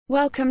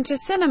Welcome to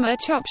Cinema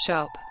Chop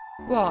Shop.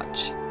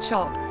 Watch,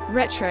 chop,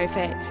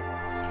 retrofit.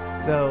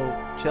 So,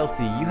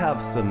 Chelsea, you have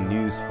some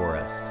news for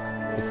us.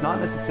 It's not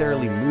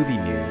necessarily movie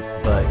news,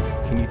 but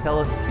can you tell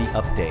us the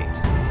update?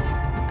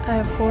 I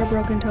have 4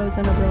 broken toes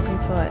and a broken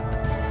foot.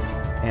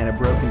 And a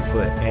broken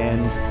foot.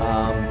 And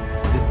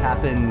this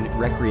happened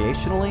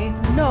recreationally?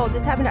 No,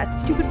 this happened at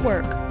stupid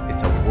work.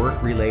 It's a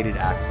work-related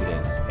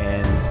accident.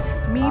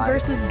 And Me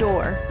versus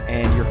door.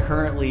 And you're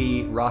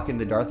currently rocking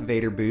the Darth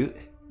Vader boot.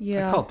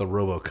 Yeah. I call it the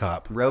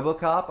RoboCop.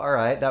 RoboCop, all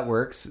right, that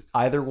works.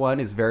 Either one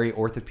is very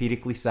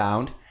orthopedically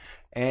sound.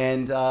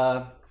 And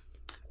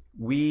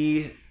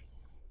we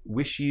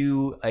wish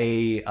you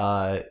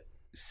a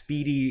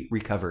speedy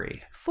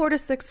recovery. 4 to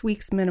 6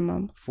 weeks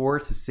minimum. 4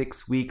 to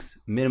 6 weeks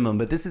minimum.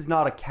 But this is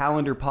not a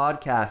calendar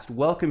podcast.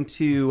 Welcome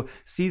to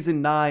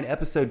Season 9,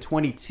 Episode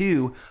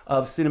 22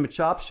 of Cinema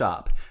Chop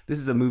Shop. This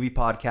is a movie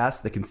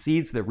podcast that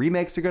concedes that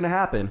remakes are going to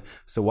happen.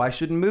 So why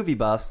shouldn't movie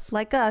buffs,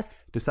 Like us.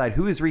 decide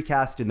who is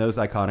recast in those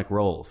iconic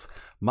roles?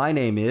 My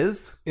name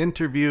is...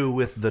 Interview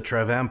with the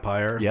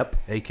Travampire. Yep.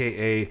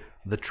 A.K.A.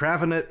 the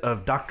Travenet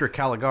of Dr.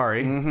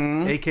 Caligari.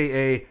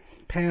 A.K.A.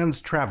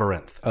 Pan's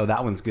Travarinth. Oh,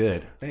 that one's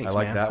good. Thanks, I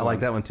like man. that I like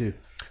that one too.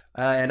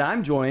 And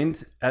I'm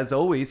joined, as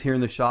always, here in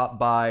the shop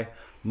by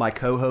my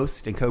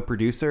co-host and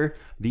co-producer,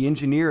 the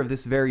engineer of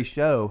this very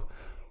show,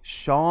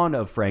 Sean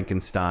of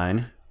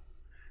Frankenstein,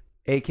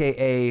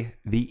 a.k.a.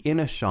 the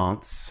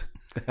Innocence,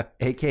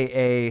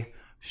 a.k.a.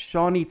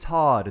 Shawnee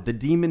Todd, the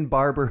demon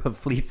barber of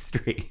Fleet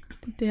Street.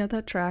 Yeah,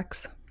 that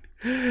tracks.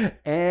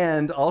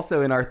 And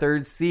also in our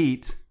third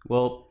seat,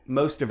 well,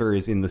 most of her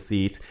is in the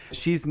seat,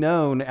 she's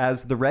known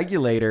as the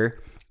Regulator,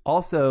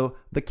 also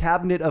the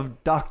Cabinet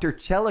of Dr.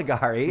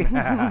 Caligari,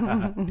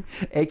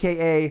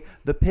 a.k.a.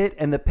 the Pit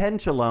and the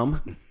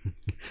Pendulum,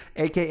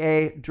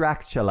 a.k.a.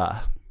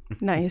 Dracula.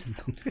 Nice.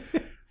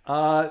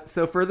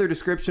 So further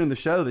description of the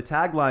show, the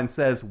tagline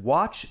says,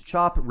 watch,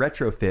 chop,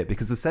 retrofit,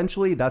 because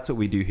essentially that's what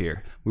we do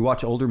here. We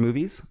watch older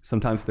movies,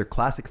 sometimes they're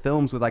classic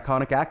films with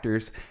iconic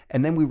actors,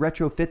 and then we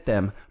retrofit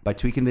them by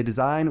tweaking the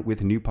design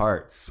with new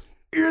parts.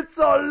 It's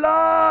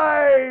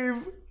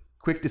alive!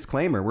 Quick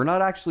disclaimer, we're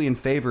not actually in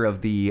favor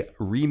of the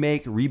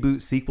remake,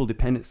 reboot,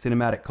 sequel-dependent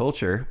cinematic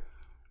culture.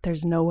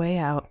 There's no way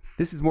out.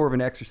 This is more of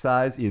an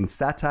exercise in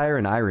satire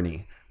and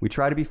irony. We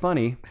try to be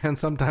funny. And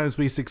sometimes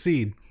we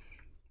succeed.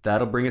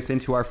 That'll bring us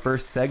into our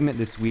first segment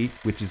this week,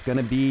 which is going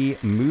to be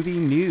movie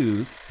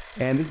news.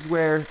 And this is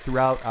where,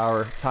 throughout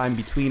our time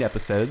between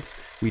episodes,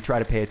 we try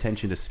to pay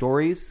attention to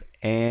stories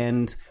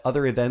and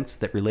other events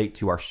that relate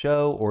to our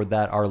show or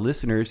that our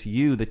listeners,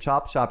 you, the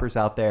chop shoppers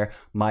out there,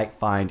 might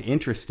find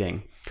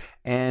interesting.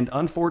 And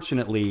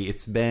unfortunately,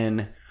 it's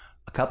been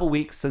a couple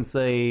weeks since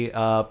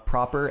a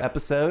proper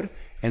episode.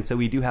 And so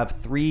we do have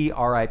 3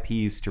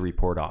 RIPs to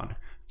report on.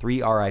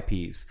 3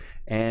 RIPs.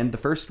 And the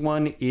first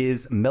one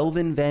is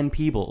Melvin Van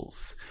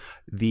Peebles,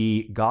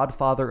 the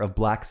godfather of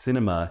black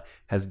cinema,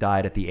 has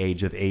died at the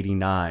age of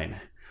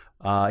 89.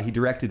 He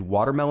directed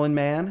Watermelon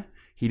Man.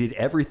 He did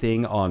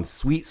everything on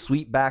Sweet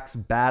Sweetback's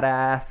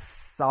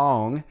Badass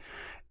Song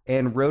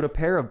and wrote a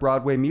pair of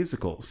Broadway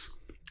musicals.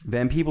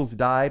 Van Peebles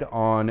died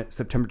on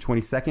September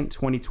 22nd,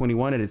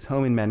 2021 at his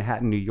home in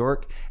Manhattan, New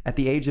York at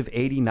the age of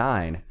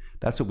 89.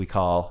 That's what we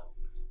call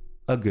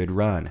a good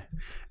run.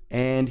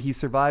 And he's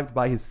survived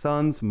by his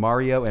sons,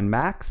 Mario and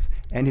Max,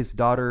 and his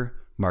daughter,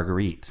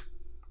 Marguerite.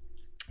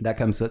 That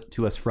comes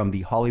to us from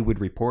the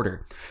Hollywood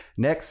Reporter.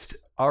 Next,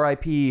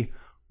 R.I.P.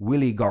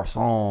 Willie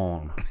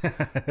Garson,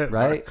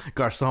 right?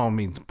 Garçon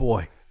means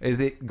boy. Is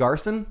it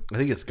Garson? I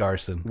think it's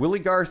Garson. Willie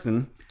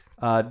Garson,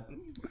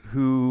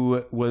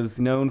 who was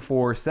known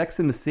for Sex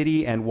and the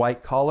City and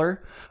White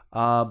Collar,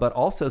 but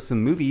also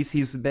some movies.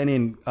 He's been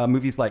in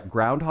movies like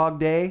Groundhog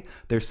Day,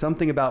 There's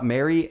Something About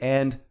Mary,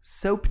 and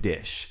Soap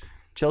Dish.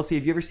 Chelsea,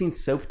 have you ever seen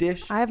Soap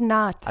Dish? I have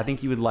not. I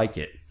think you would like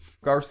it.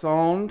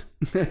 Garçon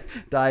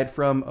died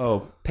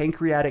from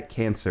pancreatic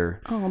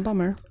cancer. Oh,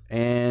 bummer.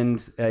 And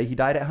he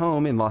died at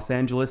home in Los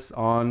Angeles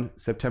on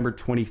September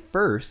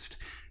 21st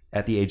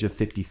at the age of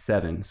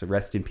 57. So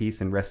rest in peace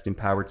and rest in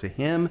power to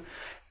him.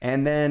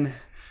 And then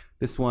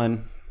this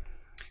one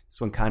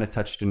kind of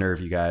touched a nerve,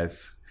 you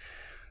guys.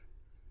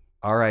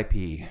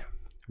 R.I.P.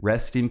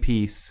 Rest in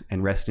peace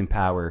and rest in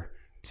power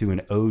to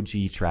an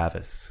OG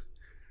Travis.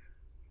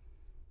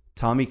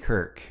 Tommy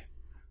Kirk,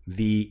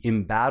 the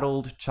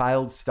embattled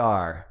child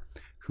star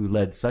who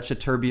led such a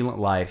turbulent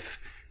life,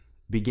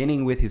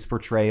 beginning with his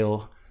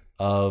portrayal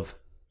of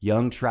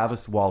young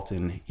Travis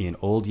Walton in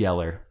Old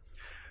Yeller,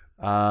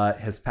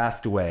 has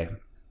passed away.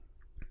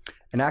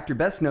 An actor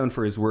best known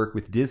for his work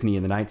with Disney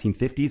in the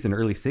 1950s and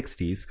early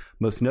 60s,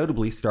 most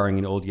notably starring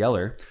in Old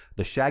Yeller,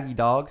 The Shaggy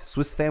Dog,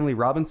 Swiss Family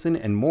Robinson,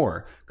 and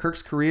more,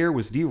 Kirk's career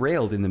was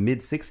derailed in the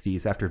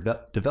mid-60s after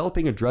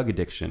developing a drug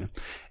addiction,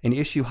 an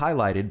issue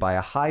highlighted by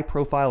a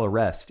high-profile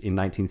arrest in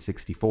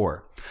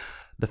 1964.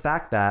 The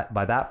fact that,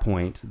 by that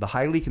point, the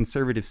highly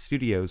conservative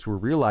studios were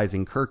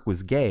realizing Kirk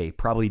was gay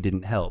probably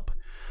didn't help.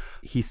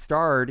 He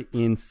starred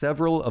in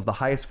several of the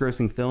highest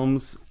grossing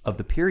films of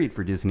the period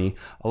for Disney,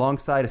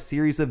 alongside a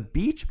series of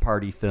beach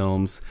party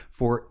films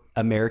for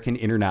American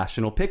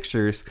International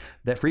Pictures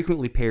that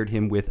frequently paired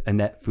him with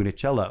Annette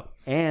Funicello,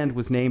 and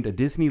was named a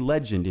Disney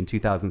legend in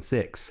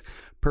 2006.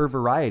 Per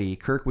Variety,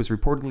 Kirk was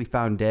reportedly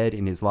found dead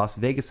in his Las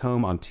Vegas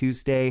home on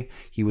Tuesday.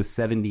 He was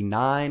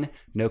 79.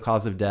 No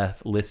cause of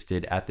death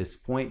listed at this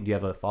point. Do you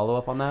have a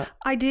follow-up on that?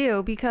 I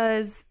do,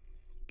 because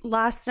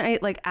last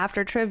night, like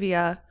after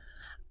trivia,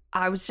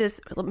 I was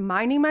just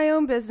minding my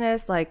own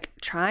business, like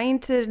trying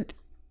to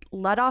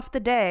let off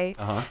the day.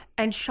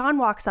 And Sean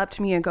walks up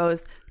to me and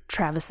goes,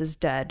 "Travis is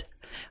dead."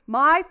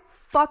 My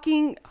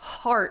fucking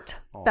heart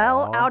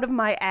fell out of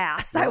my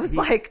ass. I was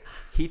like...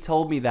 He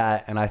told me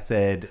that, and I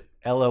said,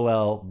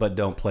 LOL, but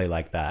don't play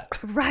like that.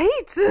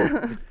 Right?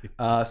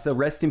 So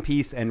rest in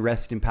peace and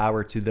rest in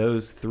power to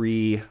those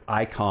three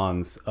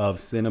icons of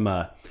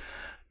cinema.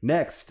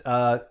 Next,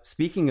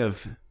 speaking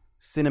of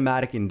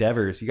cinematic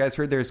endeavors, you guys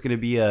heard there's going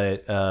to be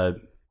a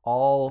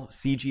all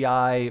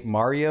CGI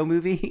Mario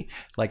movie,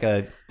 like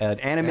an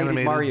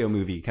animated Mario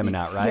movie coming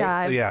out,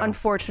 right? Yeah.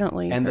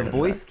 Unfortunately. And the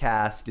voice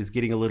cast is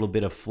getting a little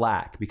bit of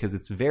flack because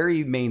it's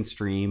very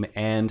mainstream.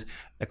 And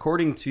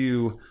according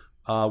to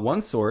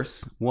one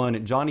source,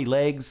 Johnny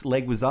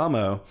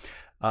Leguizamo,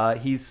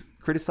 he's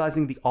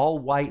criticizing the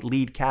all-white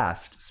lead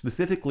cast,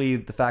 specifically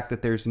the fact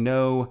that there's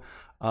no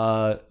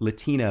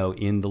Latino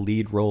in the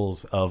lead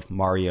roles of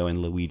Mario and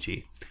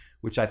Luigi,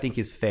 which I think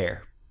is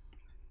fair.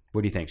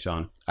 What do you think,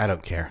 Sean? I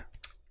don't care.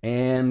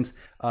 And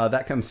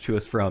that comes to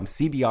us from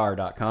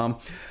CBR.com.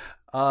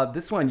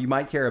 This one you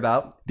might care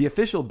about. The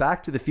official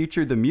Back to the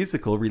Future the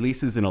Musical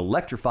releases an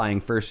electrifying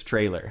first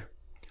trailer.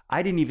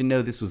 I didn't even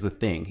know this was a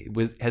thing.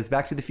 Has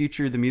Back to the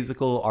Future the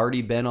Musical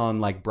already been on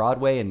like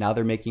Broadway and now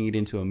they're making it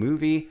into a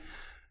movie?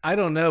 I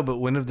don't know, but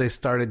when have they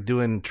started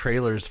doing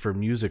trailers for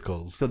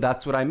musicals? So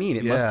that's what I mean.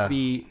 It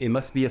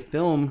must be a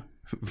film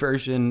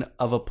version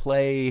of a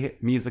play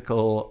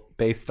musical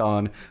based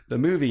on the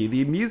movie.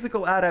 The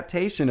musical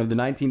adaptation of the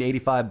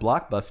 1985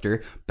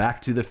 blockbuster Back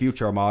to the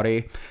Future,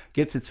 Marty,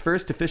 gets its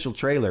first official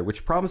trailer,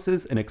 which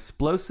promises an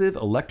explosive,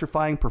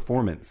 electrifying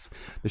performance.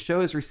 The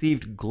show has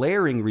received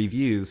glaring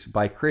reviews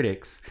by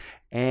critics,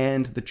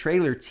 and the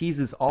trailer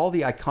teases all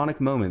the iconic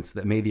moments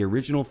that made the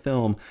original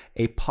film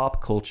a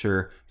pop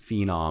culture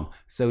phenom.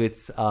 So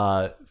it's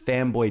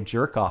fanboy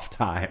jerk-off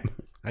time.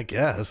 I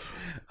guess.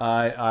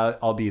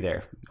 I'll be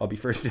there. I'll be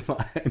first in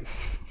line.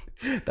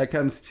 That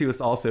comes to us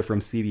also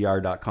from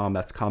CBR.com.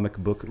 That's Comic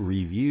Book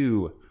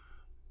Review.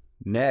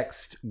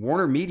 Next,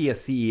 Warner Media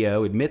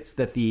CEO admits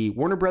that the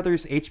Warner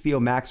Brothers HBO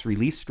Max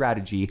release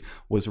strategy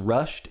was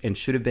rushed and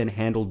should have been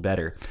handled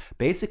better.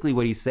 Basically,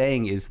 what he's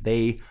saying is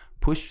they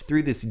pushed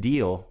through this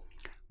deal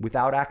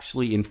without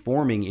actually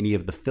informing any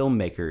of the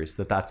filmmakers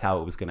that that's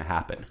how it was going to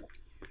happen.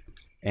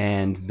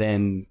 And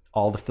then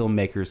all the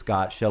filmmakers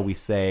got, shall we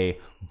say,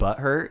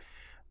 butthurt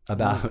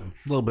about a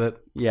little bit.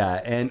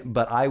 Yeah,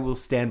 but I will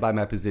stand by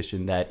my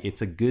position that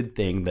it's a good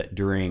thing that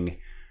during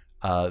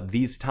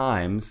these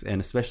times,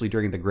 and especially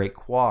during the Great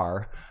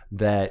Quar,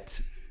 that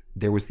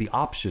there was the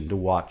option to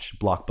watch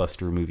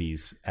blockbuster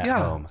movies at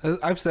home.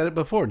 I've said it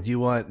before. Do you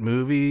want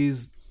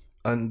movies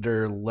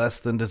under less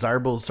than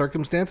desirable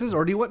circumstances,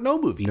 or do you want no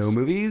movies? No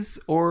movies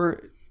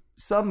or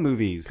some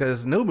movies.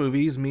 Because no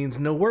movies means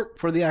no work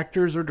for the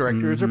actors or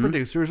directors or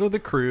producers or the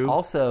crew.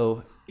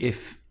 Also,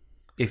 if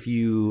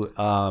you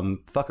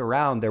fuck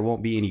around, there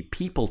won't be any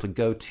people to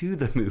go to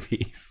the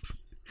movies.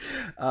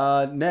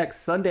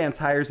 Next, Sundance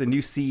hires a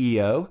new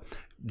CEO.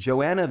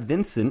 Joanna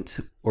Vincent,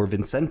 or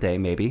Vincente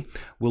maybe,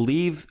 will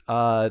leave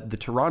the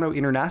Toronto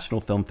International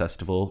Film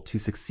Festival to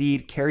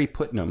succeed Carrie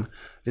Putnam.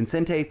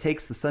 Vincente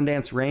takes the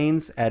Sundance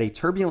reins at a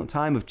turbulent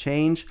time of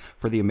change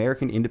for the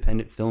American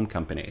Independent Film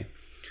Company.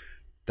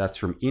 That's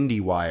from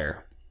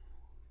IndieWire.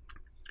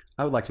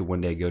 I would like to one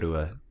day go to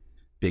a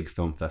big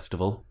film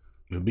festival.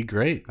 It would be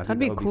great. That'd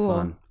be cool. Be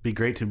fun. Be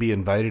great to be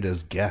invited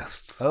as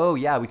guests. Oh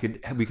yeah, we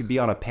could be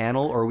on a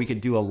panel, or we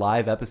could do a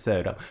live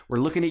episode. We're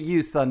looking at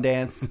you,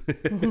 Sundance.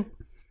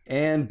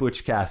 And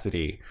Butch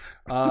Cassidy.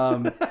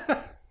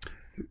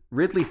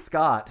 Ridley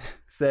Scott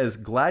says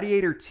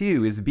Gladiator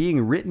 2 is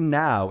being written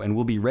now and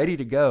will be ready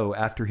to go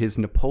after his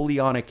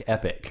Napoleonic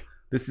epic.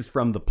 This is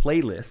from The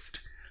Playlist.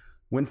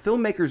 When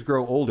filmmakers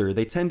grow older,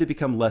 they tend to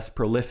become less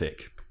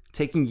prolific,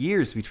 taking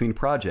years between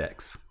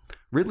projects.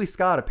 Ridley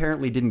Scott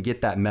apparently didn't get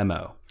that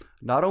memo.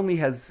 Not only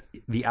has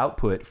the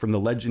output from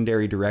the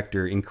legendary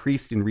director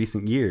increased in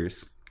recent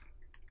years,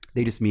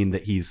 they just mean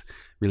that he's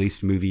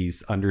released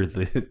movies under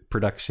the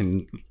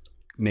production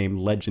name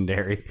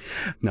Legendary.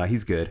 No,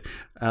 he's good.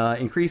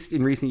 Increased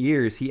in recent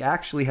years, he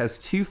actually has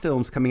 2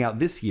 films coming out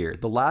this year.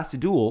 The Last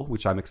Duel,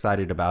 which I'm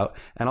excited about,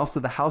 and also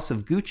The House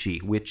of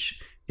Gucci,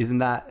 which, isn't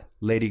that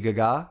Lady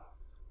Gaga?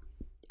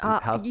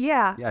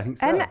 Yeah, I think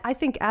so. And I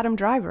think Adam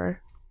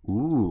Driver.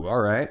 Ooh, all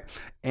right.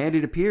 And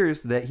it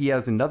appears that he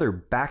has another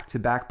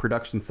back-to-back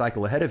production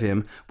cycle ahead of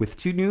him with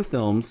 2 new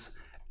films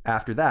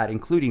after that,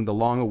 including the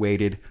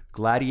long-awaited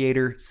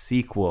Gladiator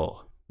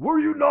sequel. Were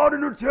you not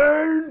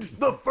entertained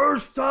the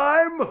first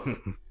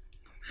time?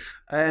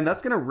 And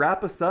that's going to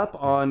wrap us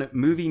up on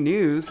movie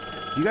news.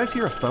 Do you guys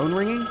hear a phone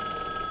ringing?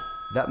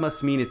 that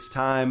must mean it's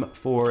time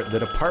for the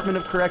Department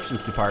of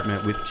Corrections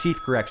Department with Chief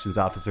Corrections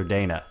Officer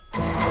Dana.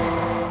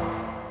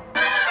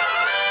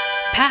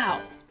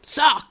 Pow!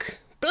 Sock!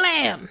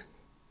 Blam!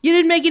 You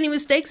didn't make any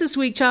mistakes this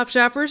week, Chop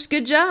Shoppers.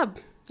 Good job.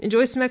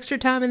 Enjoy some extra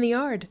time in the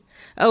yard.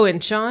 Oh,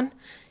 and Sean,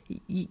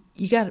 you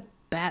got a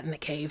bat in the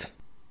cave.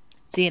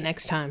 See you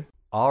next time.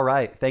 All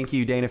right. Thank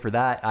you, Dana, for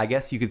that. I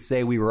guess you could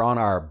say we were on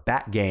our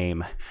bat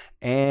game.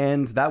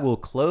 And that will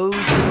close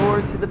the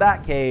doors to the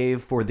bat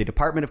cave for the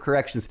Department of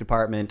Corrections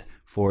Department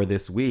for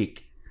this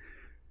week.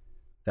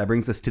 That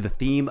brings us to the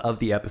theme of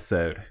the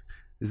episode.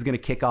 This is going to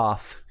kick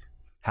off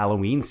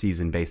Halloween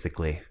season,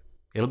 basically.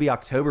 It'll be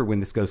October when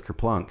this goes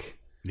kerplunk.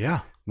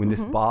 Yeah. When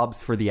this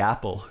bobs for the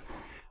apple.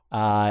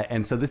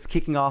 And so this is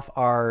kicking off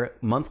our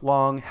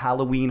month-long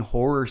Halloween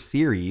horror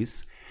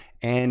series.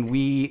 And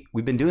we've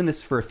been doing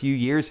this for a few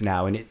years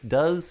now, and it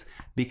does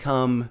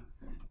become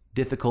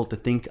difficult to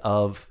think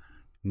of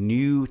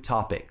new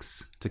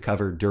topics to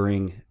cover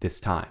during this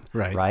time.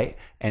 Right.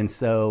 And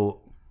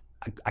so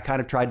I kind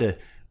of tried to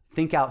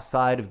think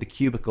outside of the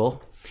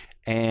cubicle,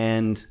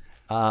 and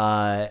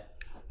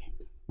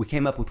we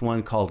came up with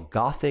one called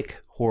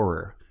Gothic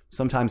horror,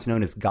 sometimes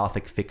known as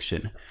Gothic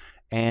fiction.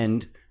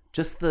 And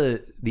just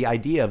the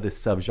idea of this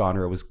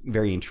subgenre was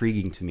very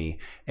intriguing to me.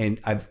 And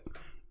I've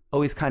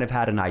always kind of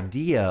had an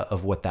idea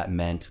of what that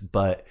meant,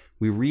 but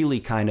we really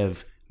kind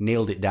of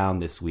nailed it down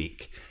this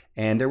week.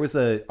 And there was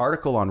an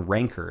article on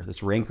Ranker,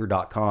 this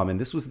ranker.com,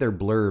 and this was their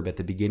blurb at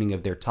the beginning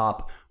of their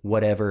top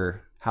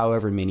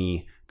however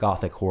many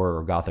Gothic horror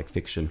or Gothic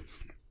fiction.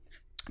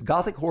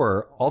 Gothic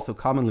horror, also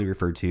commonly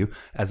referred to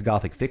as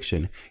Gothic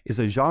fiction, is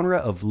a genre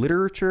of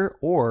literature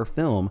or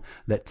film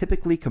that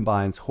typically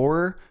combines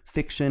horror,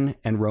 fiction,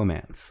 and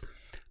romance.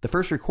 The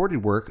first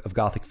recorded work of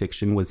Gothic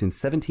fiction was in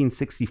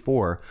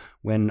 1764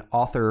 when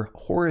author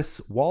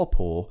Horace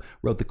Walpole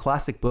wrote the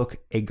classic book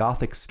A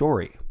Gothic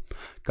Story.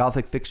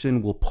 Gothic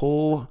fiction will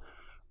pull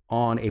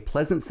on a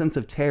pleasant sense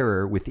of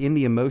terror within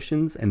the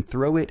emotions and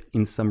throw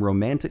in some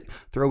romantic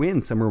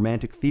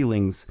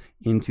feelings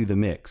into the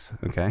mix.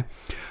 Okay.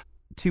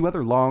 Two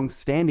other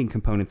long-standing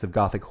components of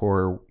Gothic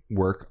horror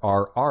work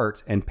are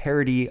art and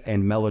parody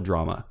and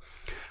melodrama.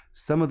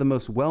 Some of the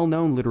most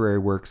well-known literary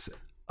works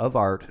of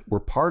art were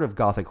part of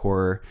Gothic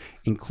horror,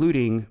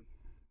 including,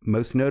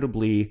 most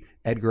notably,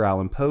 Edgar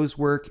Allan Poe's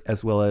work,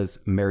 as well as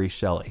Mary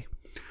Shelley.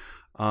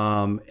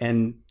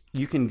 And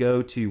you can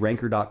go to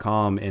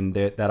ranker.com, and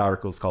that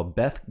article is called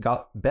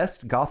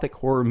Best Gothic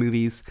Horror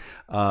Movies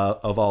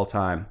of All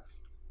Time.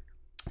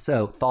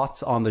 So,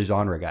 thoughts on the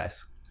genre,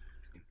 guys?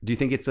 Do you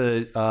think it's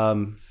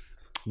a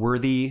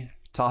worthy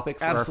topic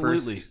for our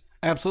first?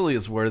 Absolutely,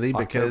 it's worthy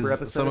October because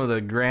episode? some of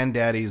the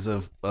granddaddies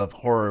of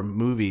horror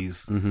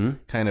movies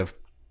kind of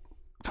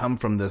come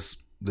from this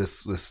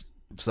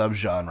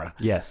subgenre.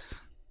 Yes.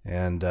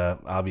 And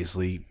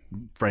obviously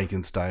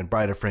Frankenstein,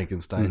 Bride of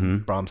Frankenstein,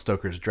 Bram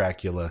Stoker's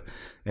Dracula,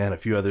 and a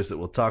few others that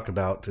we'll talk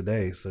about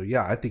today. So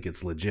yeah, I think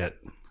it's legit.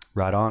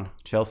 Right on.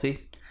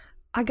 Chelsea?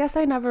 I guess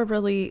I never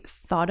really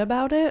thought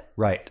about it,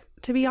 Right.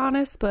 to be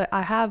honest, but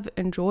I have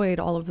enjoyed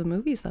all of the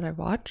movies that I've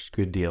watched.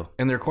 Good deal.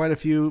 And there are quite a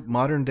few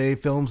modern day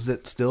films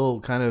that still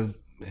kind of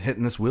hit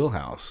in this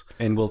wheelhouse.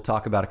 And we'll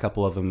talk about a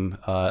couple of them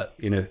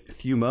in a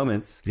few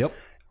moments. Yep.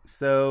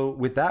 So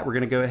with that, we're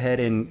going to go ahead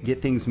and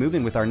get things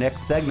moving with our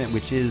next segment,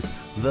 which is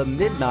the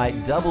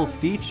Midnight Double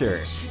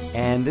Feature.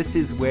 And this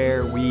is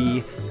where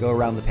we go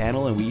around the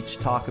panel and we each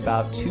talk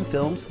about two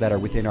films that are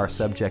within our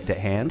subject at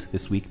hand,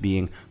 this week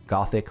being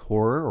Gothic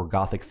horror or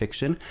Gothic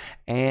fiction.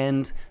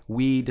 And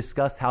we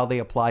discuss how they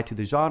apply to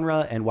the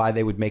genre and why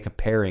they would make a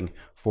pairing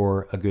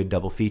for a good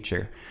double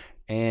feature.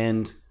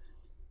 And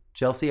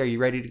Chelsea, are you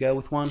ready to go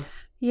with one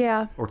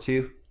Yeah, or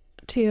two?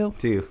 two.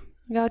 Two.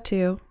 Got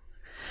two.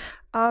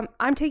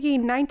 I'm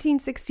taking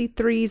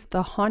 1963's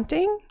The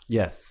Haunting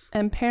Yes.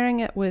 and pairing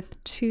it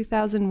with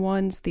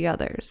 2001's The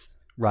Others.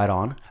 Right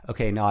on.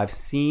 Okay, now I've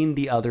seen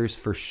The Others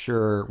for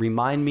sure.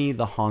 Remind me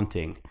The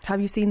Haunting.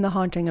 Have you seen The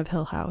Haunting of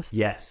Hill House?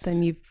 Yes.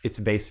 Then you've... It's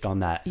based on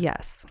that.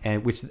 Yes.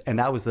 And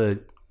that was a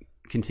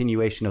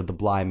continuation of the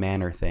Bly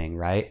Manor thing,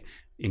 right?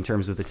 In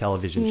terms of the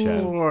television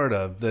show. Sort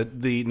of.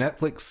 The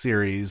Netflix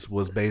series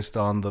was based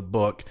on the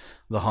book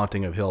The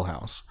Haunting of Hill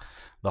House.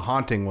 The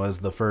Haunting was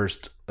the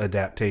first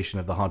adaptation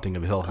of The Haunting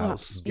of Hill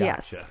House.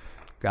 Yes.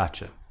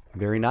 Gotcha.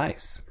 Very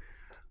nice.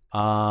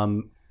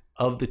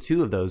 Of the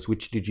two of those,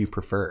 which did you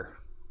prefer?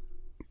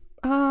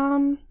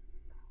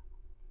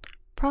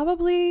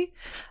 Probably,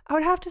 I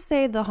would have to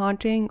say The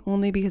Haunting,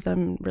 only because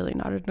I'm really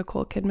not a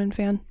Nicole Kidman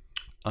fan.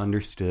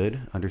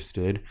 Understood.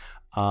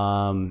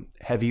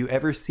 Have you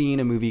ever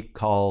seen a movie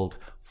called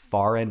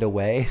Far and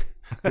Away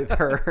with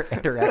her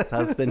and her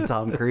ex-husband,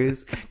 Tom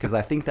Cruise? Because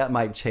I think that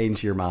might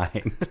change your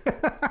mind.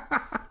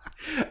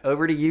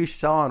 Over to you,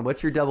 Sean.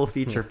 What's your double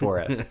feature for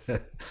us?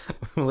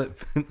 We'll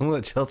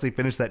let Chelsea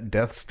finish that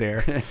death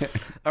stare.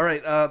 All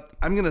right.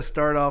 I'm going to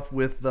start off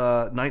with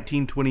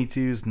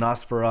 1922's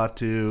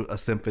Nosferatu, A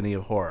Symphony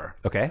of Horror.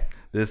 Okay.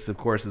 This, of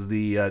course, is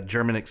the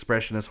German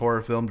expressionist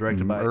horror film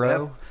directed by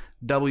Murnau?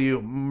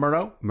 F.W.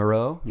 Murnau.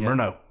 Moreau?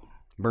 Yeah.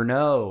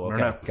 Murnau.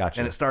 Okay, Murnau. gotcha.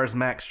 And it stars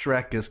Max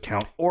Schreck as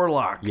Count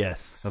Orlok.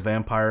 Yes. A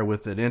vampire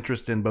with an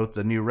interest in both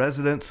the new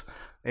residents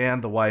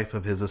and the wife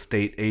of his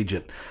estate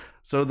agent.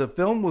 So the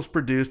film was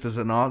produced as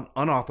an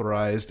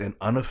unauthorized and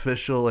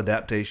unofficial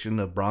adaptation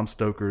of Bram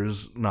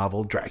Stoker's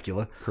novel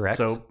Dracula. Correct.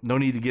 So no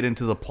need to get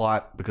into the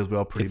plot because we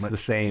all pretty It's much the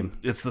same.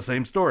 It's the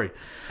same story.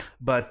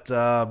 But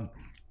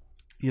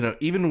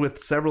even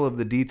with several of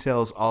the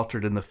details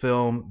altered in the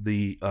film,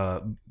 the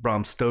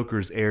Bram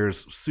Stoker's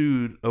heirs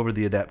sued over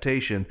the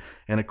adaptation,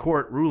 and a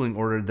court ruling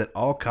ordered that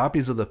all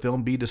copies of the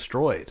film be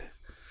destroyed.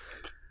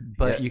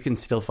 But you can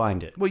still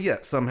find it. Well, yeah,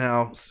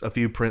 somehow a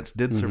few prints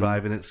did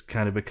survive, and it's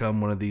kind of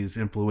become one of these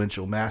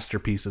influential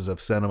masterpieces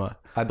of cinema.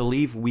 I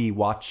believe we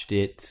watched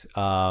it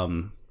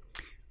for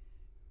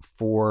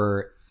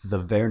the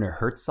Werner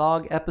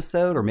Herzog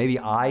episode, or maybe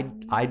I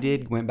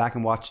went back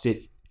and watched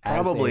it.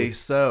 Probably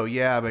so,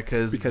 yeah,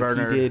 because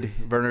Werner he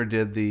did Werner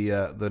did the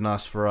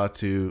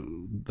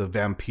Nosferatu, the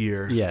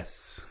vampire,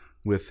 yes,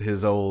 with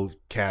his old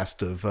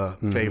cast of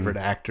favorite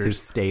actors.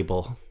 his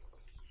stable.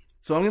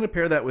 So I'm going to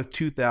pair that with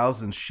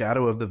 2000's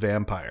Shadow of the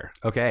Vampire.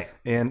 Okay.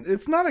 And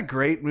it's not a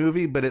great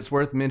movie, but it's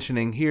worth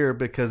mentioning here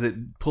because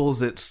it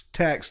pulls its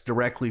text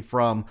directly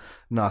from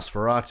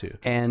Nosferatu.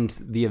 And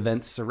the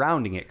events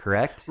surrounding it,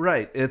 correct?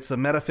 Right. It's a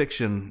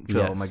metafiction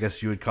film, Yes. I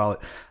guess you would call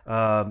it.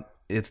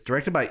 It's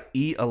directed by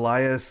E.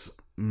 Elias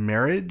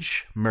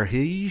Merhige.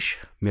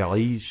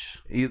 Mirage.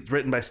 It's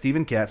written by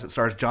Stephen Katz. It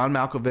stars John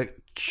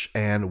Malkovich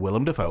and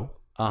Willem Dafoe.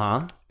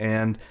 Uh-huh.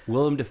 And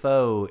Willem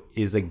Dafoe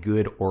is a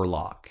good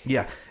Orlok.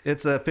 yeah,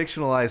 it's a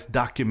fictionalized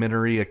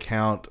documentary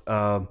account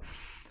about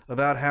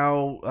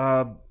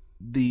how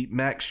the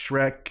Max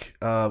Schreck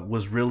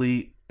was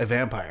really a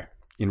vampire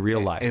In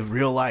real life. in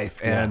real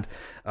life. Yeah.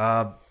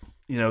 And,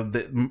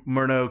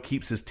 Murnau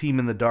keeps his team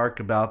in the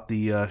dark about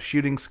the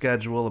shooting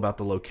schedule, about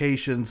the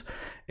locations,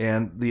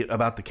 and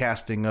about the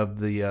casting of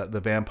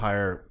the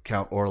vampire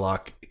Count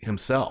Orlok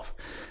himself.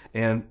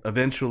 And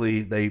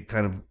eventually they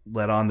kind of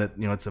let on that,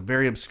 it's a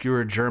very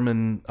obscure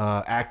German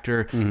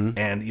actor,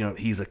 and,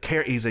 he's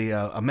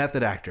a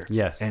method actor.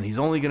 Yes. And he's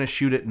only going to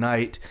shoot at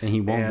night. And he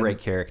won't break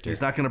character.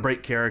 He's not going to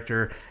break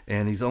character,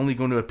 and he's only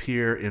going to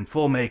appear in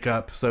full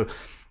makeup. So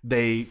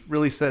they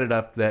really set it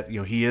up that,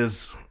 he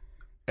is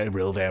a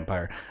real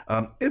vampire.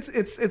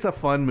 It's a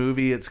fun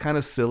movie. It's kind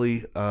of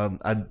silly.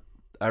 I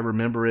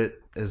remember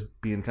it as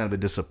being kind of a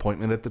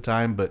disappointment at the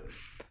time, but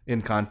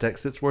in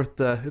context, it's worth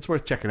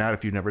checking out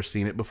if you've never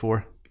seen it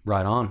before.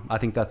 Right on. I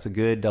think that's a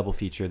good double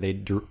feature.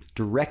 They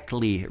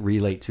directly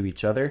relate to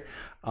each other.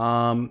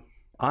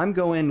 I'm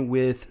going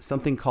with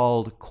something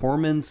called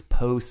Corman's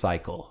Poe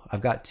Cycle.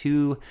 I've got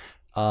two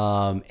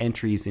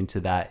entries into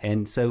that.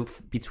 And so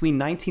between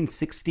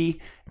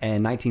 1960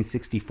 and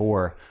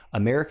 1964,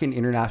 American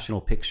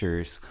International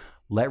Pictures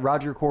let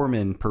Roger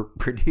Corman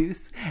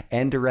produce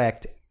and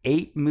direct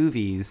 8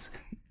 movies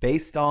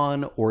based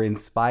on or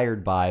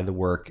inspired by the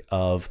work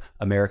of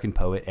American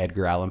poet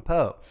Edgar Allan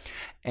Poe.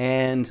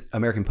 And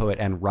American poet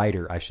and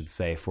writer, I should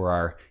say, for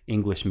our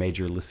English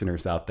major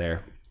listeners out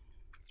there.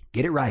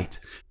 Get it right.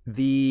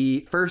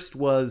 The first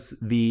was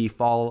The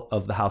Fall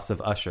of the House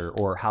of Usher,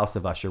 or House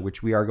of Usher,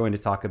 which we are going to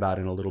talk about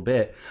in a little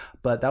bit.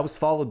 But that was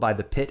followed by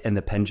The Pit and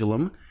the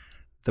Pendulum,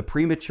 The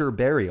Premature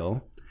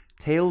Burial,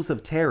 Tales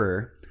of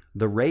Terror,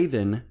 The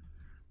Raven,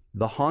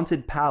 The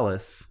Haunted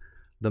Palace,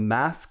 The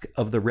Mask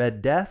of the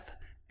Red Death,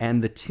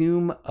 and The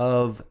Tomb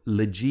of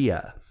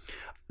Ligeia.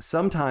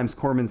 Sometimes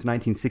Corman's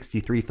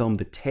 1963 film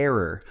The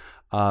Terror,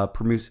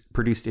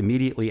 produced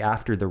immediately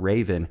after The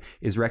Raven,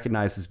 is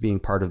recognized as being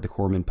part of the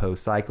Corman Poe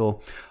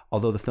cycle,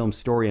 although the film's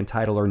story and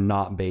title are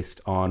not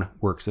based on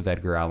works of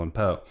Edgar Allan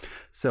Poe.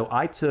 So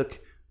I took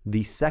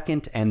the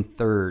second and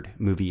third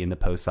movie in the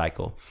Poe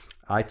cycle.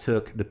 I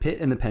took The Pit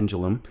and the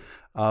Pendulum.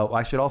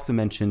 I should also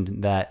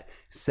mention that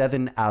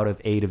 7 out of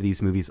 8 of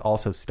these movies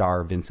also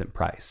star Vincent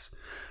Price.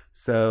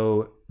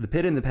 So The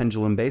Pit and the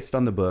Pendulum, based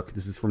on the book,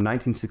 this is from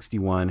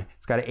 1961.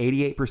 It's got an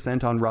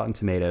 88% on Rotten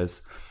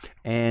Tomatoes,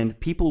 and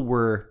people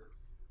were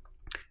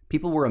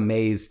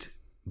amazed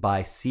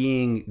by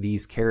seeing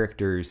these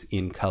characters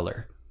in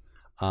color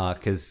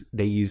because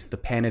they used the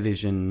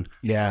Panavision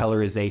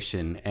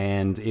colorization,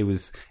 and it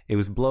was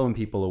blowing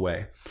people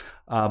away.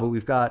 But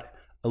we've got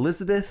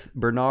Elizabeth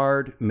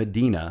Bernard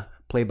Medina,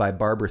 played by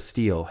Barbara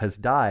Steele, has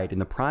died in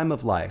the prime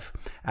of life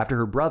after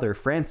her brother,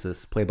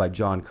 Francis, played by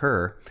John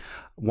Kerr,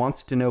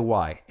 wants to know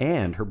why,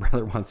 and her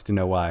brother wants to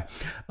know why.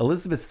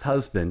 Elizabeth's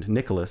husband,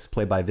 Nicholas,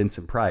 played by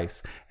Vincent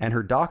Price, and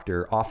her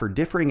doctor offer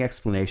differing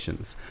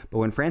explanations, but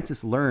when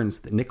Francis learns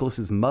that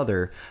Nicholas's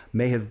mother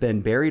may have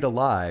been buried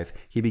alive,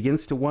 he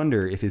begins to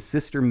wonder if his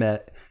sister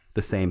met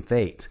the same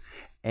fate.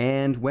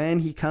 And when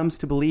he comes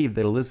to believe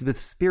that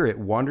Elizabeth's spirit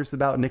wanders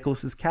about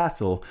Nicholas's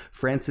castle,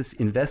 Francis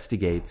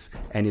investigates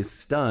and is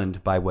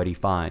stunned by what he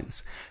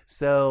finds.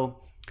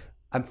 So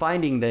I'm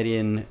finding that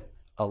in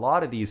a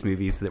lot of these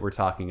movies that we're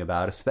talking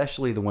about,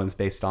 especially the ones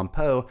based on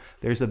Poe,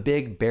 there's a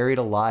big buried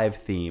alive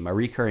theme, a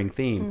recurring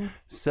theme.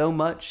 So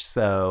much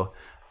so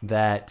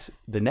that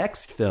the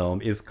next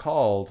film is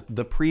called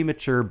The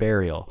Premature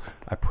Burial.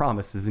 I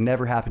promise this has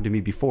never happened to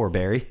me before,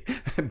 Barry.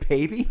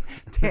 Baby?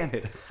 Damn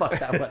it. Fuck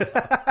that one.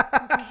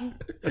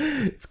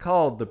 It's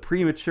called The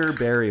Premature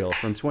Burial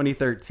from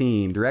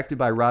 2013, directed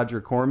by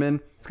Roger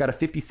Corman. It's got a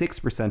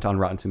 56% on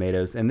Rotten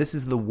Tomatoes, and this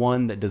is the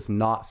one that does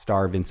not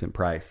star Vincent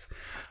Price.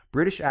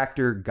 British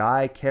actor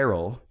Guy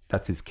Carroll,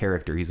 that's his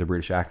character, he's a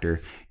British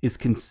actor, is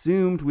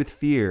consumed with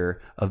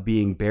fear of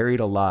being buried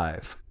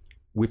alive,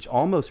 which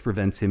almost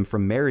prevents him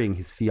from marrying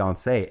his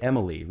fiancée,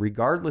 Emily.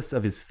 Regardless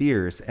of his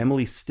fears,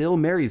 Emily still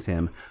marries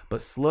him,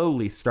 but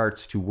slowly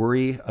starts to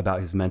worry about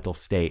his mental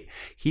state.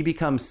 He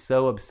becomes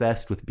so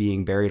obsessed with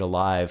being buried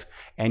alive,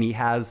 and he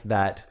has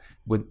that,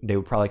 what they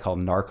would probably call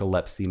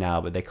narcolepsy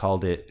now, but they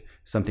called it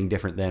something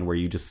different then, where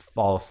you just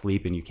fall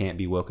asleep and you can't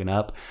be woken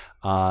up,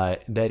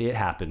 that it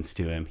happens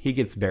to him. He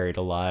gets buried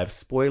alive.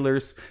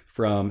 Spoilers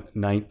from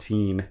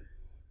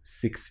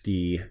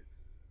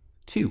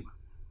 1962.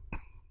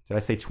 Did I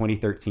say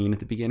 2013 at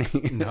the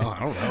beginning? No, I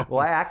don't know.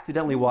 Well, I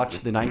accidentally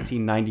watched the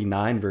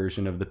 1999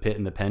 version of The Pit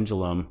and the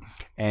Pendulum,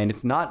 and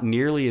it's not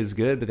nearly as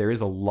good, but there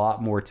is a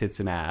lot more tits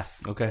and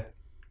ass. Okay.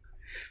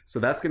 So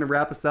that's going to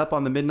wrap us up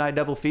on the Midnight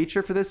Double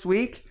feature for this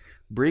week,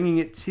 bringing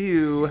it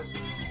to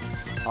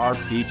our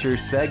feature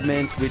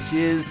segment, which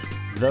is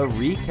the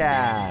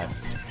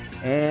recast.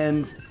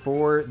 And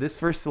for this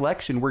first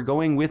selection, we're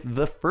going with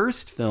the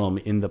first film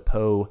in the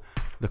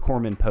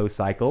Corman Poe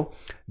cycle,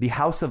 The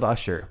House of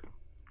Usher,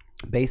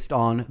 based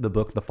on the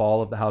book The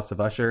Fall of the House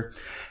of Usher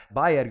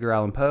by Edgar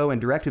Allan Poe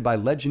and directed by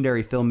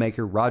legendary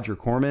filmmaker Roger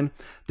Corman.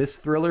 This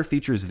thriller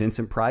features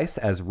Vincent Price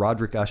as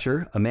Roderick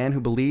Usher, a man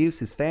who believes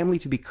his family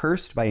to be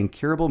cursed by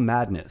incurable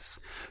madness.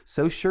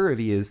 So sure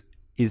is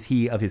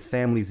he of his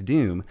family's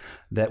doom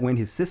that when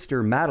his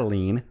sister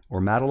Madeline,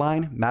 played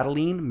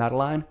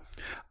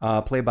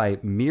by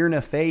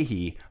Myrna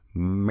Fahey,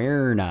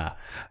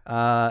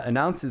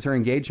 announces her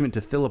engagement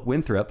to Philip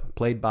Winthrop,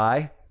 played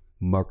by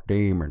Mark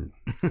Damon,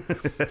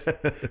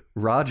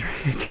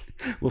 Roderick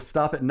will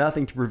stop at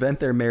nothing to prevent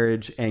their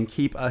marriage and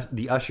keep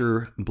the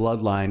Usher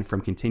bloodline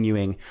from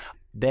continuing.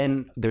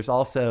 Then there's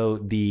also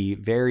the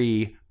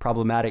very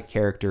problematic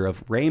character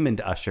of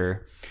Raymond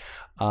Usher,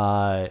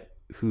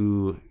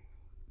 who...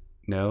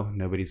 No,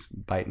 nobody's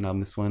biting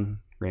on this one.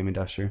 Raymond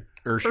Usher.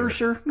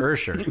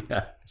 Ursher.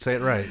 Yeah. Say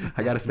it right.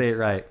 I got to say it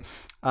right.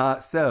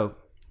 So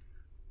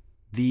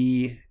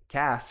the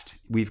cast,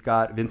 we've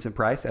got Vincent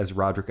Price as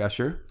Roderick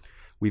Usher.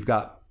 We've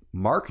got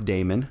Mark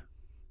Damon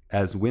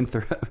as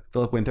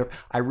Philip Winthrop.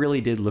 I really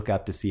did look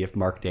up to see if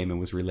Mark Damon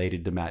was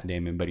related to Matt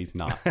Damon, but he's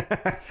not.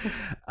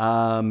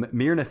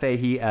 Myrna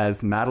Fahey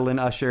as Madeline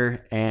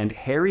Usher, and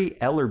Harry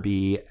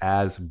Ellerby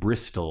as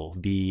Bristol,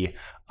 the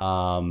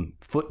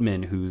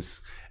footman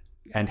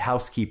and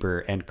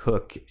housekeeper and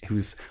cook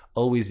who's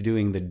always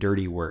doing the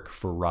dirty work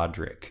for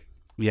Roderick.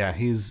 Yeah,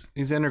 he's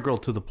integral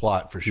to the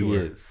plot for sure. He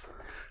is.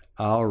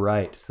 All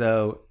right.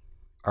 So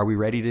are we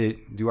ready to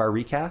do our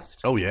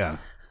recast? Oh, yeah.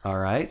 All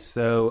right.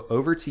 So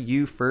over to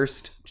you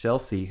first,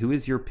 Chelsea. Who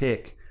is your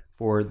pick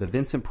for the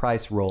Vincent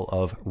Price role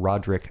of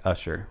Roderick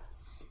Usher?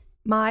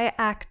 My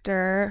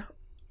actor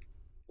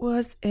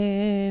was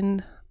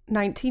in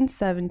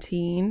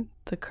 1917,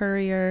 The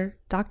Courier,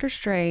 Doctor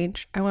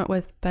Strange. I went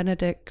with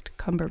Benedict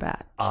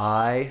Cumberbatch.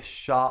 I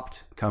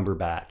shopped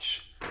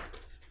Cumberbatch.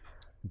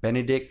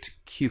 Benedict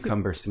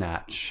Cucumber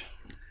Snatch.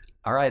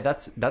 All right,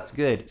 that's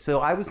good. So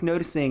I was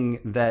noticing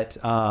that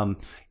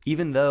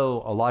even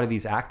though a lot of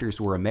these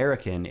actors were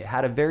American, it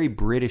had a very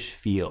British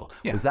feel.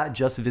 Yeah. Was that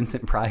just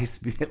Vincent Price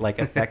like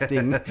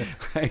affecting?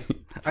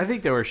 I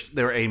think they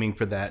were aiming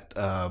for that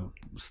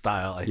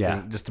style. I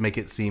think just to make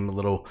it seem a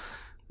little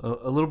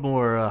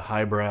more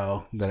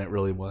highbrow than it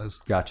really was.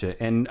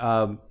 Gotcha. And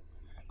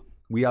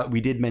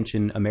we did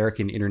mention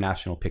American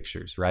International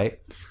Pictures, right?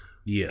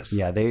 Yes.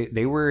 Yeah,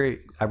 they were.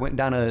 I went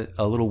down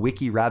a little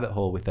wiki rabbit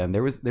hole with them.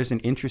 There's an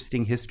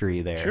interesting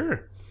history there.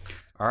 Sure.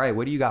 All right,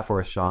 what do you got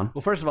for us, Sean?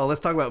 Well, first of all, let's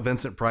talk about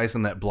Vincent Price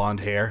and that blonde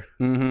hair.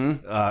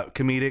 Mm-hmm.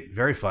 Comedic,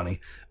 very funny,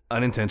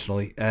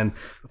 unintentionally, and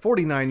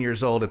 49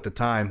 years old at the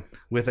time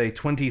with a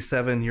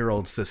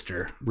 27-year-old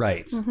sister.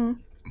 Right. Mm-hmm.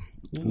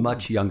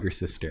 Much younger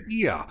sister.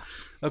 Yeah.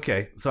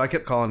 Okay, so I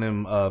kept calling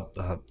him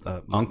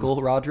Uncle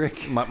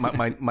Roderick,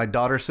 my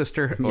daughter's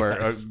sister,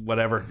 or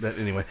whatever.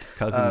 Anyway,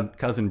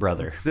 cousin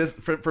brother. This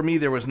for me,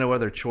 there was no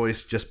other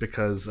choice, just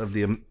because of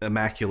the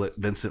immaculate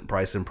Vincent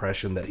Price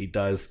impression that he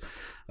does.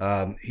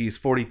 He's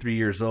 43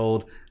 years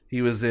old.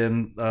 He was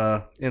in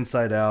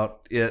Inside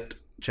Out, It,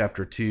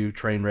 Chapter 2,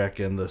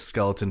 Trainwreck, and The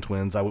Skeleton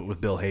Twins. I went with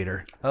Bill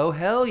Hader. Oh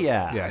hell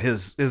yeah! Yeah,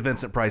 his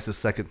Vincent Price is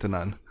second to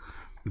none.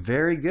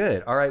 Very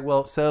good. All right.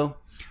 Well, so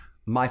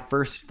my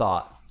first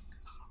thought,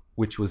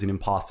 which was an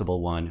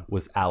impossible one,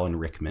 was Alan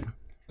Rickman.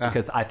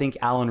 Because I think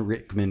Alan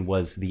Rickman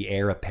was the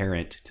heir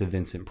apparent to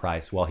Vincent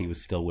Price while he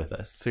was still with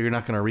us. So you're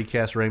not going to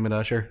recast Raymond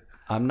Usher?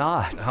 I'm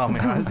not. Oh,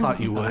 man, I thought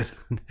you would.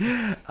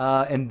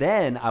 And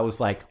then I was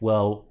like,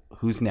 well,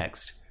 who's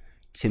next?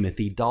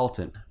 Timothy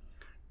Dalton.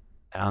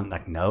 And I'm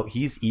like, no,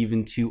 he's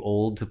even too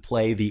old to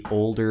play the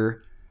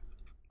older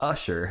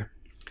Usher.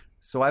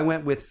 So I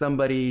went with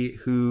somebody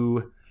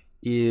who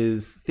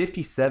is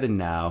 57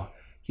 now.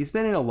 He's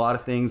been in a lot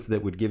of things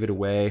that would give it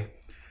away.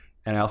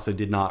 And I also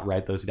did not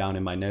write those down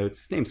in my notes.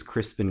 His name's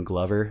Crispin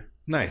Glover.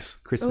 Nice.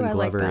 Crispin Ooh, I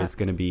like Glover that. is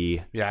going to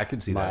be Yeah, I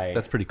could see my that.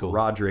 That's pretty cool.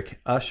 Roderick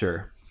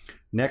Usher.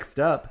 Next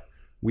up,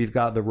 we've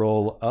got the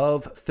role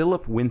of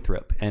Philip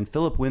Winthrop. And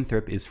Philip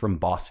Winthrop is from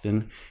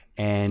Boston.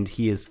 And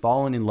he has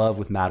fallen in love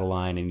with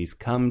Madeline. And he's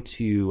come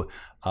to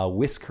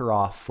whisk her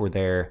off for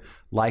their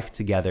life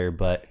together.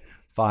 But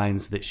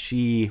finds that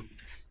she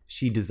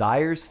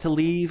desires to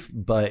leave,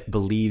 but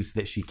believes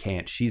that she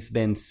can't. She's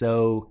been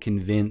so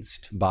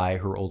convinced by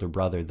her older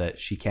brother that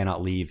she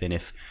cannot leave. And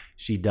if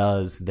she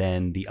does,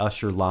 then the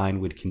Usher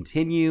line would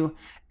continue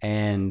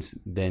and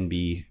then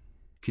be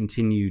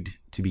continued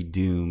to be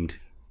doomed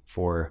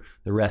for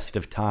the rest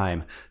of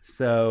time.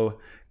 So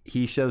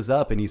he shows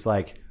up and he's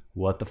like,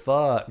 what the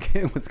fuck?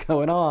 What's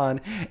going on?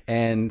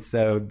 And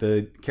so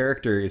the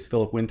character is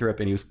Philip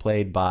Winthrop and he was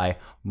played by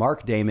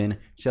Mark Damon.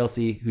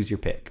 Chelsea, who's your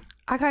pick?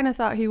 I kind of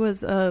thought he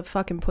was a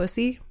fucking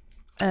pussy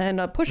and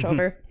a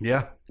pushover.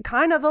 Yeah.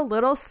 Kind of a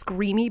little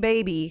screamy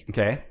baby.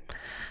 Okay.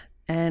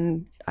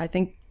 And I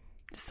think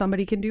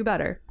somebody can do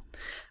better.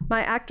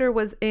 My actor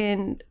was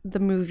in the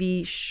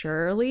movie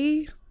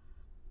Shirley,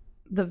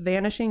 The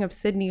Vanishing of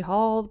Sydney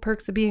Hall, The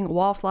Perks of Being a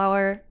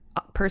Wallflower,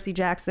 Percy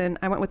Jackson.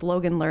 I went with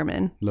Logan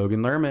Lerman.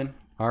 Logan Lerman.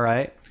 All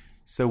right.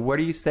 So what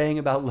are you saying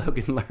about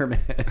Logan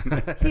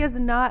Lerman? He is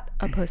not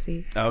a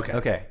pussy. Okay.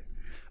 Okay.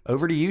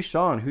 Over to you,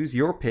 Sean. Who's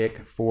your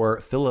pick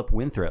for Philip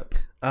Winthrop?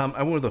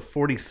 I went with a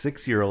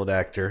 46-year-old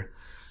actor,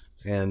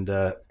 and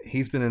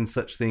he's been in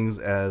such things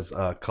as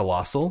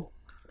Colossal,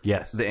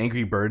 Yes. the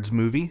Angry Birds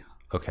movie,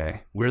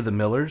 Okay. We're the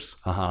Millers,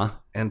 Uh-huh.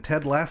 and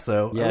Ted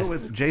Lasso. I Yes. went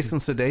with Jason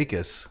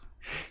Sudeikis.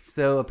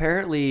 So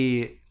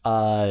apparently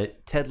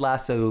Ted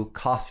Lasso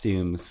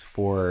costumes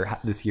for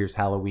this year's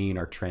Halloween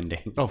are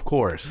trending. Of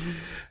course.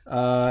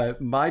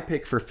 My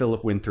pick for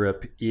Philip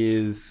Winthrop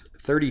is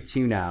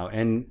 32 now.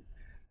 And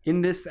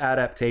in this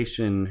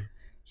adaptation,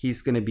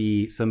 he's going to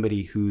be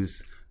somebody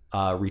who's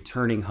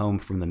returning home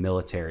from the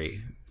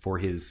military for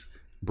his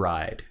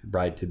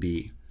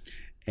bride-to-be.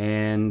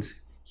 And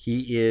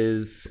he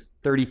is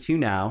 32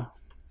 now.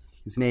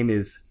 His name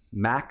is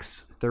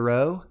Max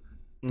Theroux.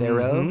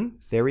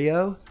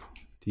 Theroux?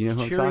 Do you know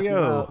who I'm talking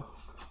about?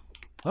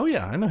 Oh,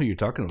 yeah. I know who you're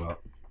talking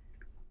about.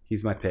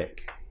 He's my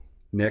pick.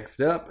 Next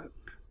up,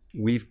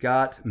 we've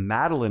got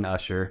Madeline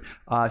Usher.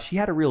 She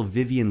had a real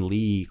Vivian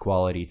Lee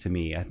quality to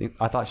me.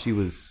 I thought she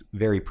was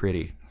very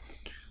pretty.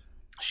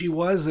 She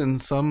was in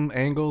some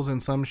angles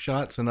and some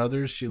shots, and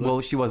others she looked...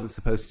 Well, she wasn't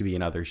supposed to be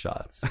in other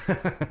shots.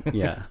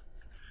 Yeah.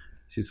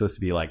 She was supposed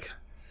to be like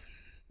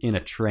in a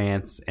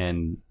trance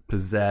and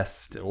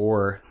possessed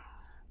or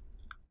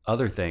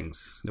other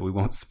things that we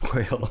won't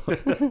spoil.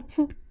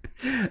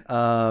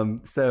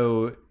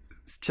 So,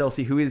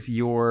 Chelsea, who is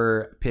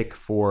your pick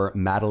for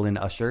Madeline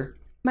Usher?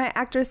 My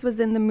actress was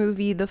in the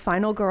movie The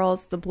Final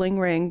Girls, The Bling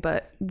Ring,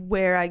 but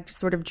where I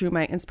sort of drew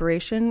my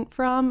inspiration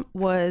from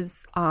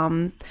was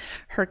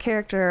her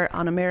character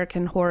on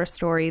American Horror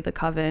Story, The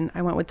Coven.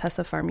 I went with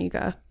Tessa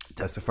Farmiga.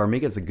 Tessa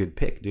Farmiga is a good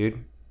pick,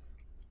 dude.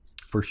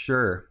 For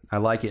sure. I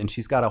like it. And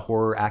she's got a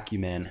horror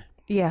acumen.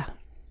 Yeah.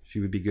 She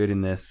would be good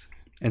in this.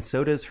 And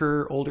so does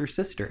her older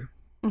sister.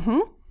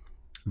 Mm-hmm.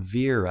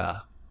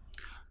 Vera.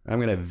 I'm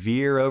going to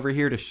veer over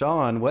here to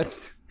Sean.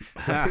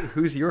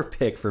 Who's your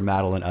pick for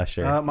Madeline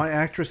Usher? my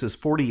actress is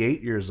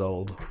 48 years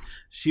old.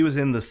 She was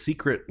in The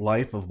Secret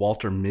Life of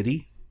Walter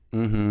Mitty.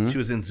 Mm-hmm. She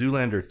was in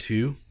Zoolander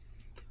 2.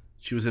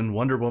 She was in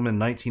Wonder Woman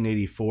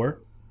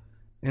 1984.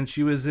 And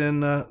she was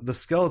in The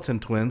Skeleton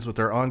Twins with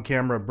her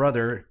on-camera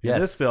brother in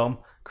Yes. this film,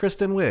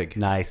 Kristen Wiig.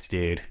 Nice,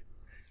 dude.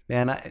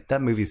 Man,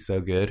 that movie's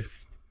so good.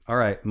 All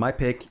right, my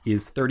pick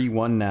is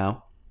 31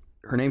 now.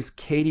 Her name's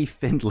Katie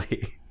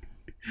Findlay.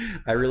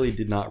 I really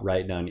did not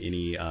write down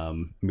any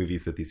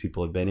movies that these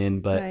people have been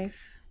in, but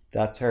Nice.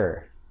 that's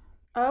her.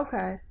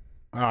 Okay.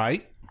 All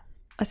right.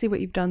 I see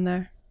what you've done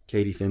there.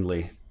 Katie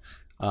Findlay.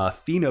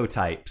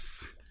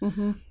 Phenotypes.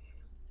 Mm-hmm.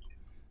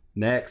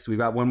 Next, we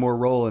got one more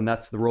role, and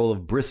that's the role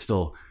of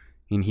Bristol.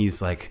 And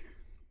he's like,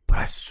 but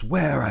I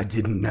swear I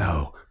didn't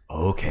know.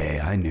 Okay,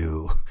 I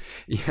knew.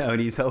 You know,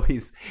 and he's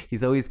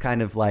always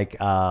kind of like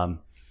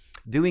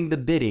doing the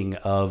bidding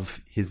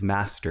of his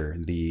master,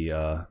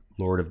 the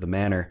Lord of the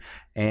Manor.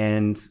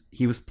 And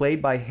he was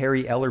played by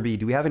Harry Ellerby.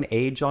 Do we have an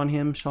age on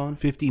him, Sean?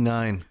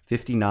 59.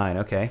 59,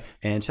 okay.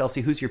 And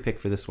Chelsea, who's your pick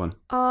for this one?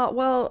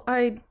 Well,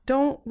 I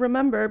don't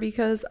remember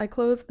because I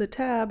closed the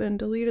tab and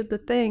deleted the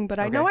thing, but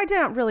I know I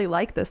didn't really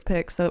like this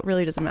pick, so it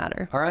really doesn't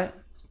matter. All right.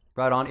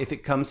 Right on. If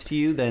it comes to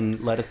you, then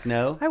let us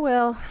know. I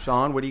will.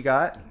 Sean, what do you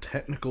got?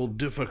 Technical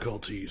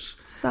difficulties.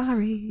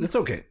 Sorry. That's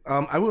okay.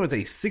 I went with a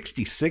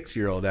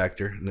 66-year-old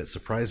actor, and it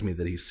surprised me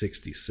that he's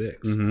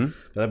 66. Mm-hmm.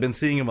 But I've been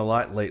seeing him a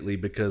lot lately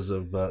because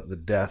of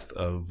the death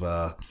of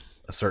a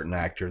certain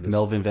actor.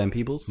 Melvin Van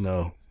Peebles?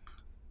 No.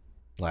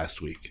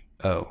 Last week.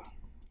 Oh.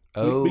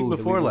 Week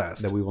before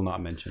last. That we will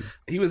not mention.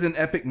 He was in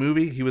Epic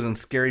Movie. He was in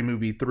Scary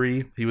Movie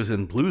 3. He was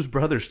in Blues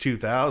Brothers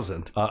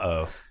 2000.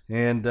 Uh-oh.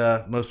 And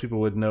most people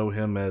would know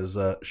him as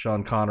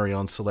Sean Connery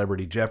on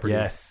Celebrity Jeopardy.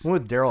 Yes.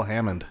 With Daryl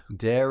Hammond.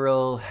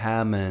 Daryl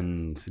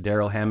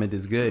Hammond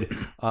is good.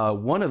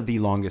 One of the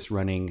longest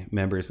running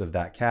members of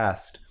that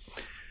cast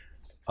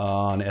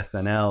on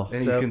SNL.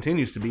 And he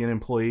continues to be an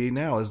employee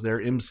now as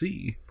their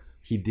MC.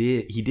 He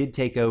did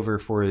take over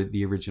for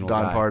the original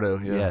Don guy. Pardo.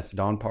 Yeah. Yes,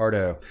 Don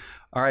Pardo.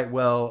 All right,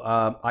 well,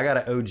 I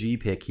got an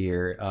OG pick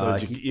here. So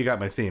you got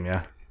my theme,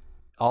 yeah?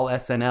 All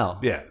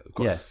SNL. Yeah, of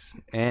course. Yes,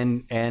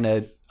 and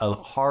a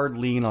hard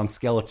lean on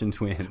Skeleton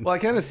Twins. Well, I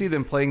kind of see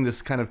them playing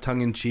this kind of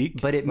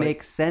tongue-in-cheek. But it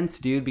makes sense,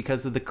 dude,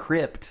 because of the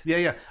crypt.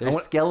 Yeah.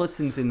 There's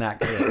skeletons in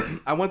that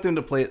crypt. I want them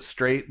to play it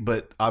straight,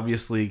 but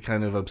obviously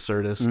kind of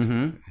absurdist.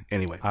 Mm-hmm.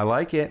 Anyway. I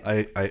like it.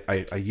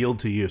 I yield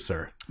to you,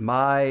 sir.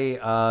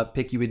 My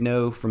pick you would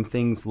know from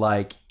things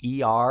like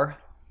ER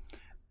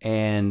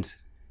and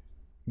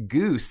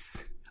Goose.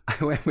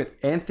 I went with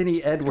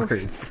Anthony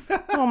Edwards.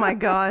 Oh my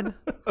God.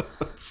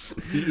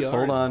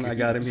 Hold on, I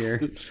got him here.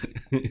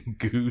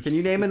 Goose. Can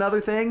you name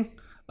another thing?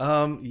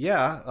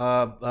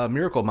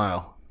 Miracle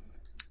Mile.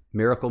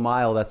 Miracle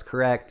Mile, that's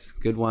correct.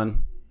 Good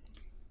one.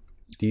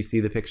 Do you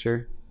see the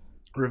picture?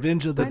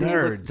 Revenge of the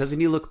Nerds. Doesn't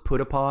he look put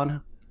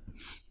upon?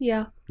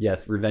 Yeah.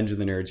 Yes, Revenge of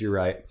the Nerds, you're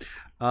right.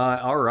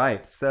 All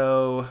right,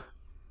 so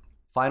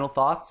final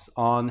thoughts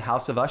on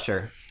House of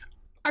Usher.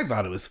 I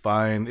thought it was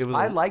fine.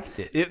 I liked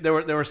it. There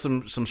were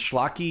some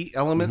schlocky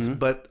elements,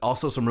 but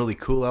also some really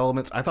cool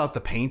elements. I thought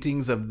the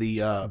paintings of the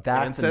That's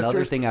ancestors.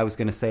 another thing I was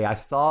going to say. I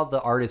saw the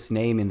artist's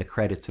name in the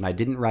credits, and I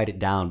didn't write it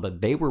down,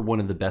 but they were one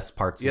of the best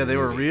parts of the they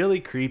were movie.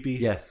 really creepy.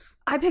 Yes.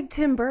 I picked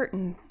Tim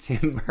Burton.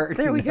 Tim Burton.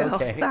 There we go.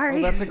 Okay.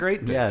 Sorry. Well, that's a great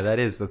pick. Yeah,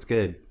 that's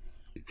good.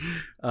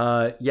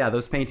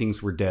 Those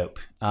paintings were dope.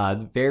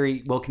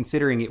 Very well,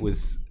 considering it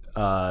was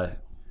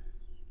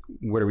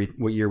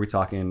what year are we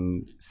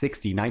talking?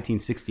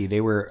 1960.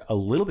 They were a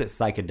little bit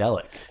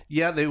psychedelic.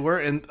 Yeah, they were.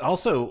 And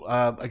also,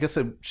 I guess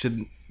I should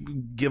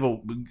give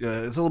it's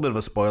a little bit of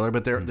a spoiler,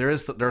 but there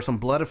are some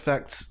blood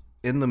effects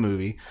in the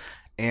movie,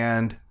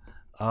 and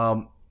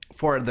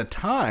for the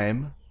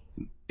time,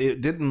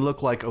 it didn't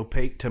look like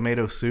opaque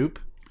tomato soup.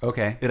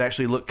 Okay. It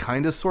actually looked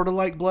kind of sort of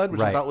like blood,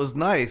 which I thought was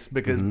nice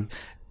because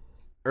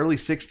early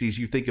 60s,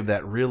 you think of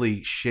that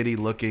really shitty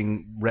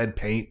looking red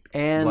paint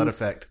blood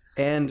effect.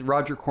 And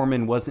Roger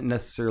Corman wasn't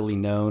necessarily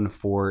known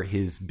for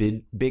his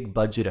big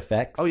budget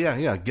effects. Oh,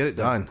 yeah. Get it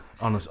done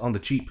on the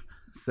cheap.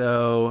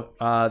 So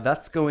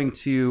that's going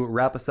to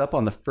wrap us up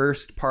on the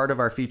first part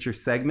of our feature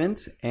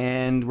segment.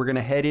 And we're going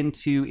to head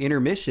into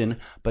intermission,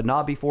 but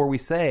not before we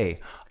say,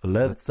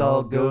 let's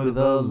all go to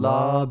the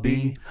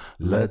lobby.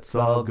 Let's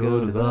all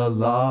go to the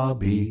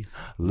lobby.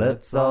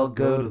 Let's all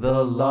go to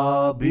the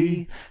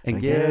lobby and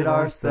get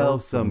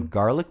ourselves some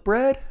garlic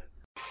bread.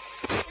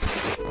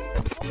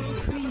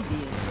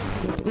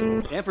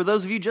 And for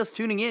those of you just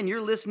tuning in, you're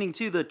listening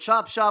to the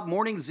Chop Shop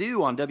Morning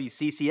Zoo on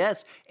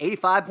WCCS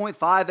 85.5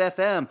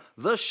 FM,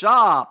 The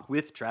Shop,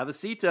 with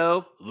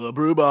Travisito, The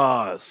Brew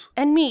Boss.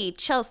 And me,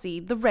 Chelsea,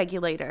 the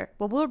Regulator,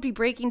 where we'll be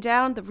breaking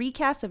down the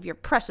recast of your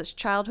precious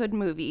childhood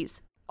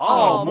movies.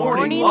 all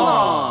morning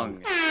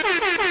long.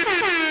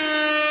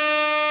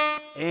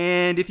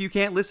 And if you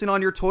can't listen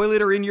on your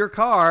toilet or in your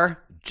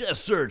car,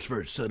 just search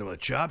for Cinema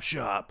Chop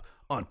Shop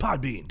on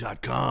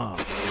Podbean.com.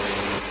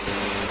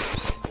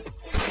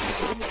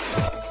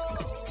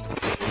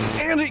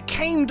 And it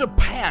came to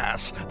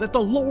pass that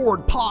the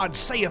Lord Pod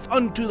saith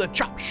unto the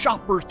Chop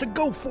Shoppers to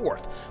go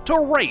forth,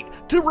 to rate,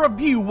 to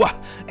review,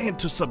 and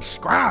to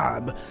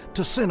subscribe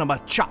to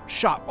Cinema Chop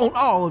Shop on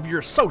all of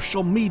your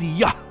social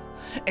media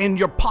and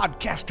your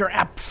podcaster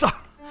apps.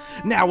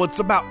 Now it's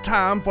about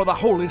time for the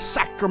holy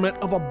sacrament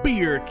of a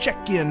beer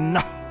check-in.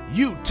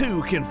 You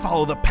too can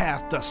follow the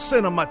path to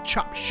Cinema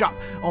Chop Shop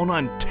on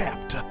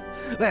Untappd.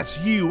 That's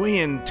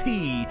UNTAPPD.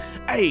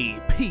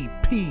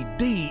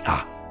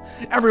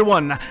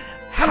 Everyone,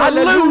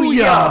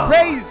 hallelujah!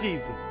 Praise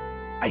Jesus!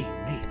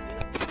 Amen.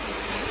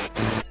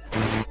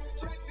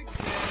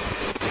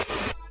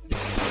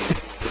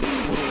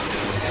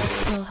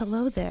 Well,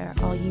 hello there,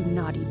 all you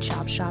naughty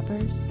chop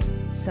shoppers.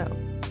 So,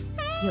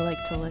 you like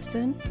to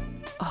listen?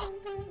 Oh,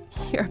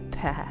 you're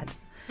bad.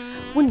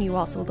 Wouldn't you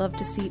also love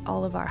to see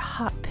all of our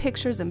hot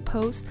pictures and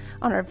posts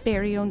on our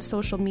very own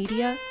social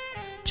media?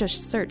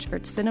 Just search for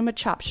Cinema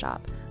Chop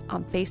Shop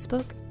on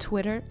Facebook,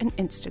 Twitter, and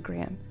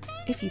Instagram,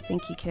 if you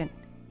think you can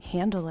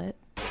handle it.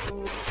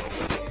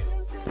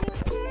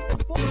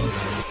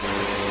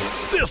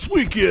 This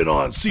weekend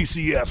on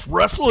CCS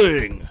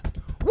Wrestling.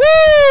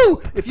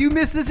 Woo! If you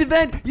miss this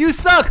event, you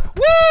suck!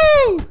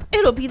 Woo!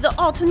 It'll be the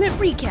ultimate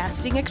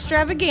recasting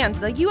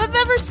extravaganza you have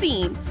ever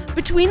seen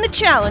between the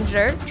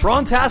challenger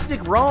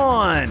Trontastic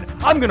Ron!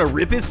 I'm gonna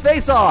rip his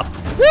face off!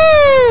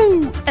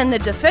 Woo! and the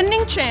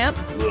defending champ.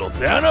 Little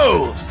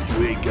Thanos,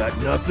 you ain't got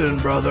nothing,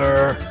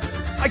 brother.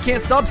 I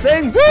can't stop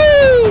saying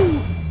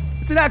woo!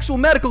 It's an actual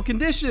medical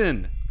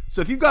condition.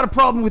 So if you've got a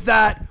problem with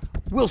that,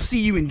 we'll see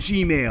you in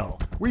Gmail.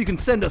 where you can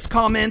send us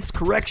comments,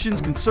 corrections,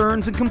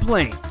 concerns, and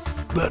complaints.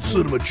 That's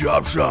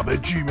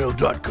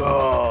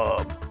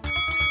cinemachopshop@gmail.com.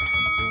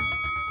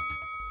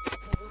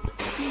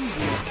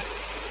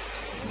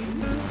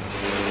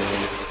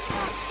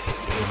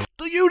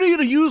 Do you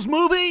need a used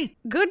movie?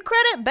 Good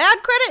credit, bad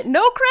credit,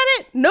 no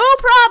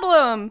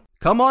problem.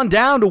 Come on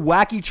down to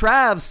Wacky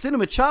Trav's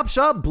Cinema Chop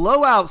Shop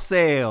Blowout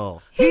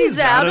Sale, He's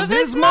out of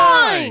his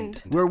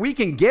mind. where we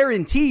can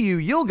guarantee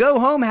you'll go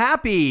home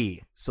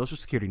happy. Social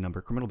security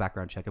number, criminal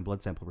background check, and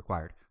blood sample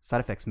required. Side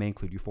effects may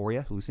include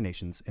euphoria,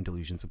 hallucinations, and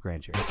delusions of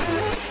grandeur.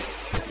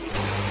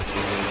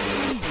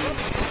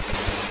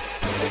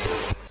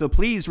 So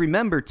please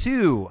remember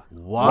to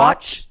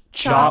watch,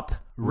 chop,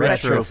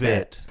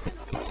 retrofit.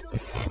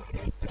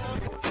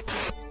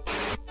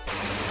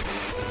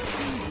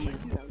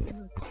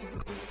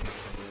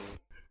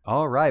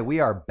 All right,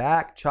 we are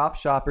back, Chop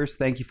Shoppers.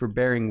 Thank you for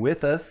bearing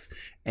with us.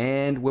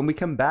 And when we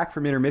come back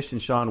from intermission,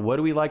 Sean, what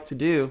do we like to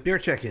do? Beer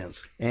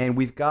check-ins. And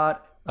we've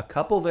got a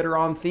couple that are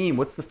on theme.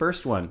 What's the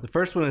first one? The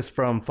first one is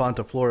from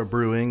Fonta Flora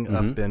Brewing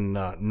up in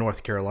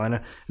North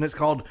Carolina, and it's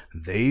called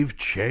They've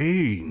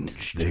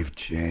Changed. They've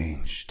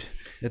changed.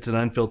 It's an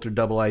unfiltered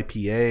double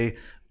IPA,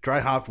 dry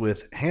hopped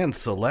with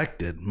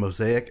hand-selected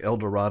Mosaic,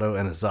 Eldorado,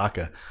 and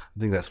Azaka. I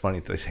think that's funny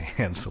that they say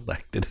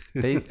hand-selected.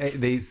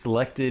 They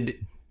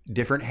selected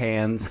different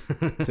hands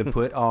to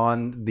put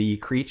on the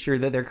creature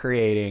that they're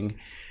creating.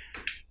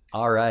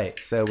 All right,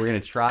 so we're going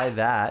to try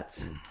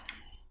that.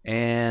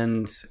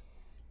 And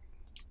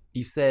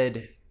you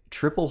said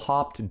triple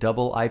hopped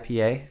double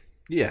IPA?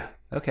 Yeah.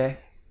 Okay.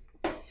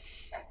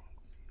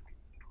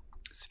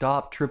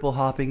 Stop triple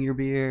hopping your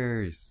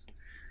beers.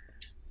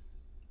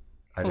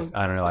 I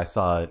don't know. I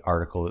saw an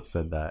article that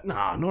said that.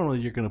 No, normally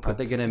you're going to put... Are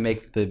they going to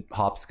make the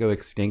hops go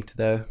extinct,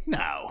 though?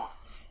 No.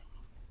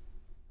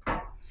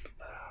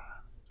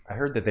 I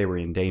heard that they were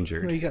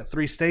endangered. Well, you got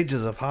 3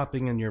 stages of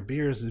hopping in your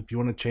beers. If you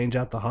want to change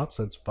out the hops,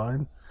 that's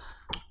fine.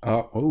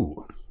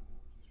 Oh.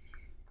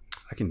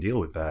 I can deal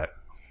with that.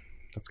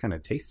 That's kind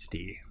of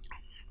tasty.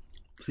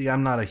 See,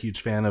 I'm not a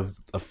huge fan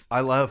of I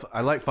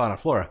like Fauna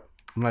Flora.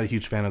 I'm not a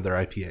huge fan of their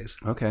IPAs.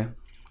 Okay.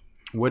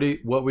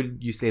 What would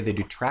you say the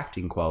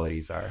detracting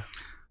qualities are?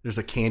 There's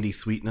a candy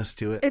sweetness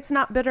to it. It's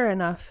not bitter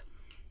enough.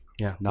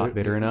 Yeah, not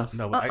bitter enough.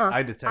 No,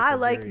 I detect. I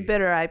like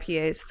bitter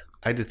IPAs.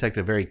 I detect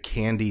a very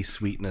candy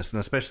sweetness, and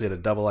especially at a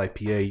double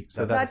IPA.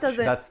 So That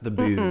doesn't- that's the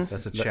booze.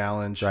 That's a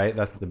challenge, right?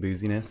 That's the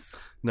booziness.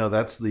 No,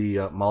 that's the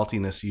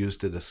maltiness used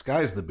to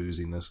disguise the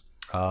booziness.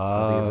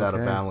 I think it's out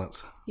of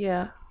balance.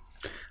 Yeah.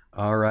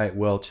 All right.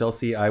 Well,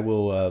 Chelsea, I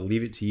will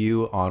leave it to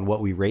you on what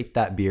we rate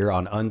that beer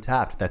on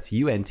Untapped. That's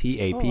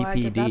UNTAPPD. Oh, I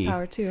get that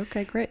power too.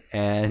 Okay, great.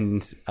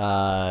 And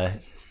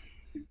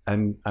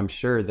I'm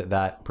sure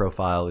that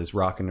profile is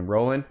rocking and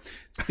rolling.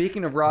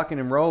 Speaking of rocking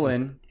and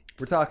rolling,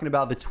 we're talking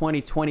about the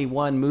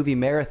 2021 movie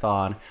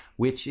marathon,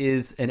 which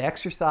is an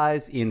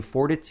exercise in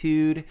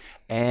fortitude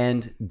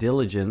and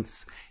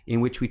diligence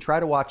in which we try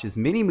to watch as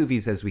many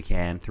movies as we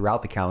can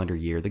throughout the calendar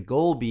year, the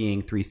goal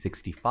being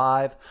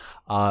 365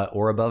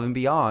 or above and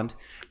beyond.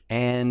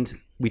 And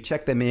we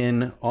check them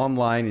in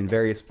online in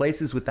various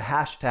places with the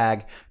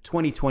hashtag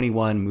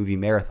 2021 movie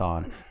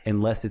marathon,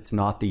 unless it's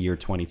not the year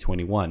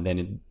 2021.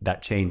 Then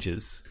that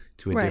changes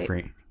to a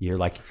different year.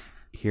 Like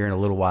here in a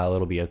little while,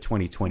 it'll be a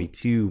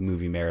 2022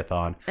 movie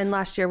marathon. And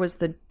last year was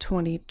the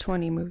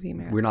 2020 movie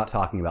marathon. We're not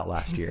talking about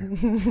last year.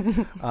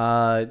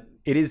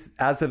 It is,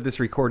 as of this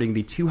recording,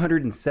 the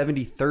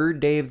 273rd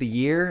day of the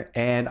year,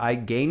 and I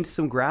gained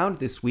some ground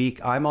this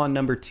week. I'm on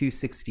number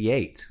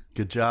 268.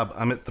 Good job.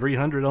 I'm at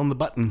 300 on the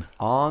button.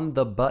 On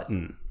the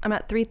button. I'm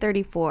at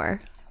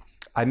 334.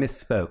 I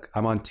misspoke.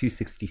 I'm on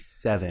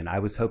 267. I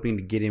was hoping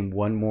to get in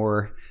one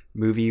more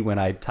movie when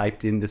I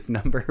typed in this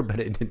number,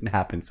 but it didn't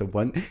happen. So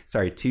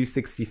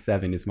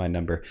 267 is my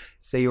number.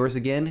 Say yours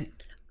again.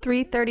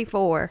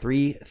 334.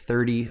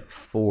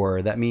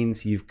 334. That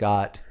means you've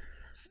got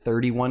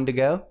 31 to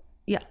go.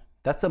 Yeah.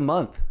 That's a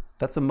month.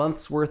 That's a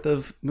month's worth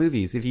of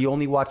movies if you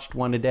only watched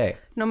one a day.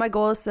 No, my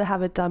goal is to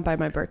have it done by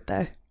my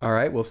birthday. All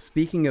right. Well,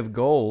 speaking of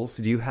goals,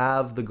 do you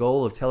have the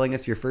goal of telling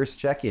us your first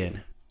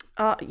check-in?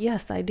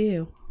 Yes, I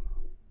do.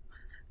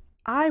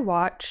 I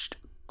watched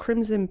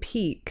Crimson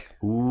Peak.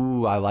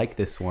 Ooh, I like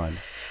this one.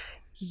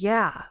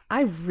 Yeah,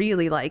 I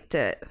really liked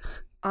it.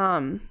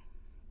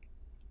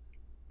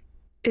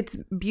 It's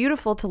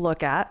beautiful to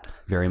look at.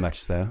 Very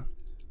much so.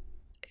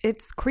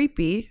 It's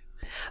creepy.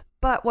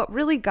 But what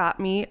really got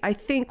me, I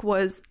think,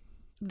 was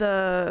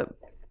the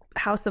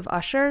House of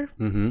Usher.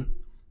 Mm-hmm.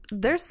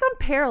 There's some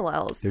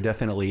parallels. There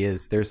definitely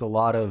is. There's a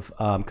lot of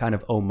kind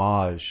of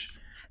homage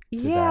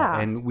to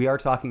that. And we are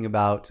talking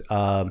about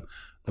a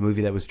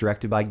movie that was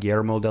directed by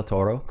Guillermo del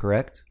Toro,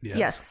 correct?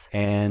 Yes.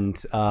 And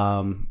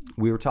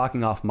we were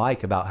talking off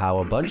mic about how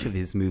a bunch of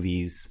his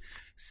movies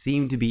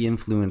seem to be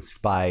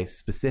influenced by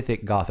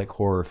specific Gothic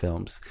horror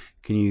films.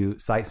 Can you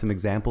cite some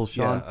examples,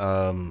 Sean?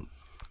 Yeah,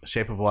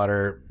 Shape of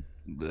Water,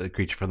 the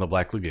creature from the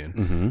Black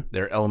Lagoon.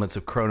 There are elements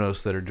of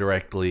Kronos that are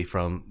directly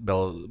from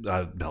Bela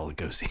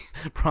Lugosi,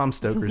 Bram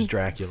Stoker's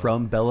Dracula.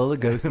 From Bela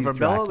Lugosi's From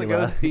Dracula.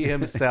 Bela Lugosi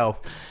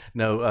himself.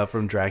 No,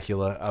 from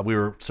Dracula. We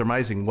were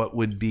surmising what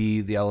would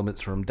be the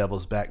elements from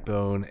Devil's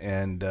Backbone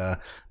and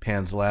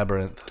Pan's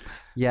Labyrinth.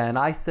 Yeah, and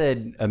I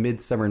said A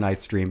Midsummer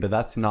Night's Dream, but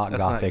that's not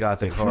That's gothic. not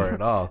gothic horror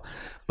at all.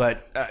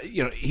 But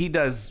he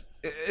does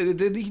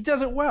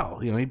it well.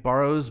 He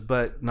borrows,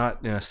 but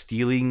not in a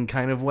stealing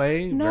kind of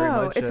way.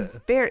 No, it's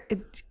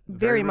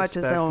very much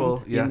his own.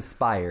 respectful. Yeah.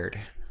 Inspired.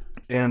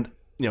 And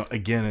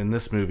again in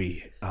this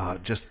movie,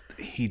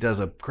 he does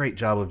a great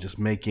job of just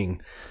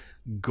making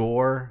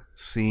gore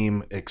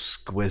seem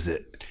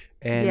exquisite.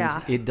 And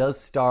Yeah. it does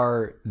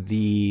star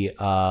the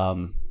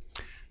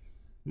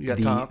You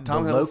got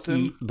Tom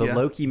Loki, Hiddleston.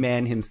 Loki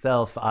man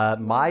himself.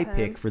 My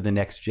pick for the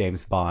next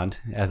James Bond,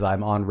 as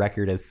I'm on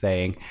record as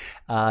saying,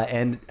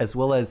 and as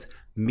well as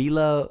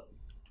Mila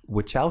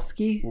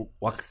Wachowski.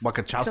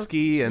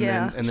 Wachowski, and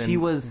Yeah. then She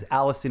was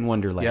Alice in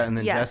Wonderland. and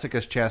then Yes. Jessica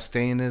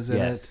Chastain is in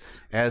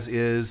Yes. it, as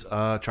is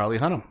Charlie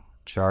Hunnam.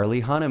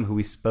 Charlie Hunnam, who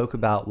we spoke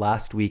about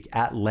last week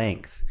at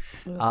length.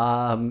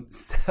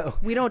 So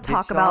We don't did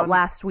talk about Sean-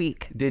 last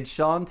week. Did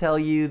Sean tell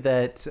you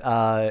that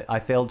I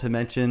failed to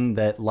mention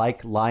that,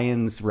 like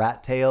Lion's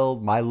rat tail,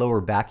 my lower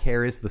back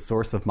hair is the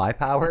source of my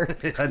power?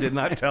 I did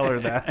not tell her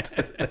that.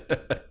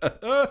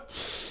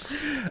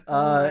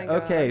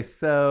 Okay,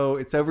 so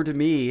it's over to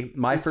me.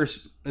 My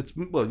first.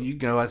 You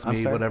go. That's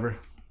me. sorry? Whatever.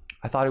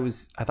 I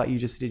thought you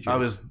just did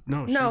yours.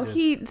 No, she did.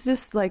 he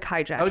just like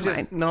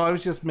hijacked mine. I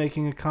was just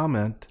making a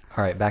comment.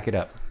 All right, back it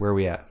up. Where are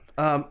we at?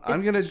 I'm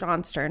gonna It's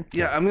Sean's turn.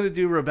 I'm gonna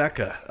do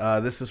Rebecca.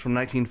 This is from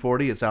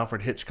 1940. It's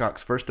Alfred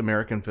Hitchcock's first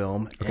American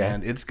film,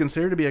 and it's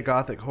considered to be a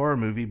gothic horror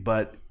movie.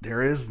 But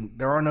there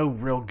are no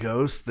real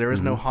ghosts. There is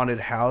no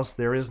haunted house.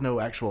 There is no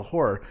actual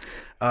horror.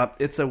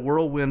 It's a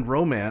whirlwind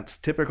romance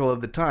typical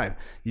of the time.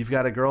 You've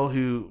got a girl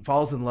who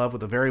falls in love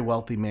with a very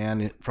wealthy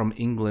man from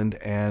England,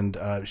 and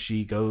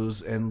she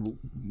goes and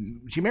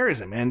she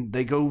marries him, and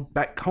they go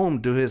back home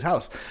to his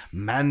house,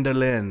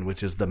 Mandolin,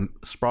 which is the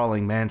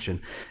sprawling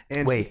mansion.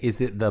 And Wait,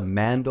 is it the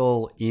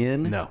Mandel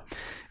Inn? no.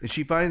 And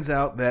she finds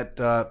out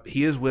that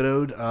he is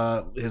widowed.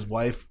 His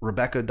wife,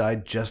 Rebecca,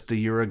 died just a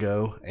year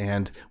ago.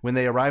 And when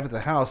they arrive at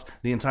the house,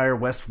 the entire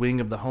west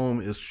wing of the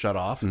home is shut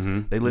off.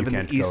 They live in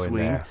can't the go east in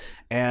wing. there.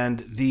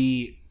 And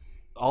the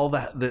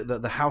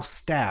house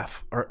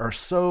staff are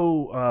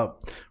so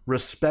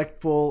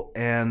respectful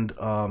and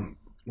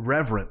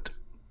reverent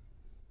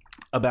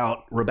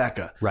about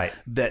Rebecca. Right.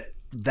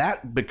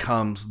 That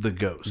becomes the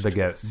ghost. The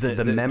ghost.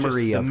 The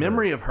memory of the her.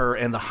 memory of her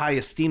and the high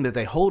esteem that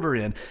they hold her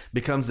in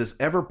becomes this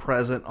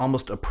ever-present,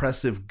 almost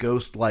oppressive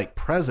ghost-like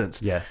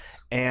presence.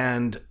 Yes.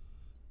 And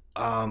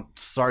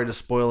sorry to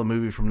spoil a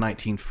movie from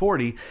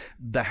 1940,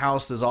 the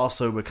house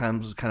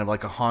becomes kind of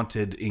like a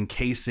haunted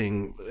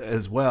encasing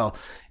as well,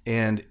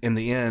 and in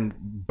the end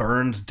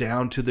burns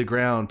down to the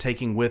ground,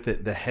 taking with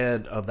it the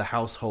head of the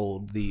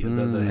household, the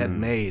head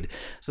maid.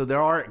 So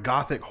there are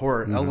gothic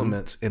horror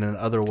elements in an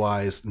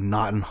otherwise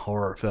not in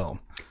horror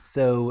film.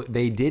 So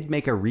they did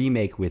make a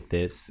remake with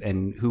this,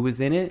 and who was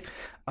in it?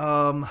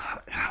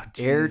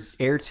 Heir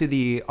to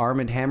the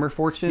Arm & Hammer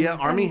fortune? Yeah,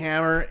 Armie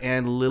Hammer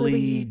and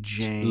Lily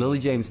James. Lily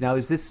James. Now,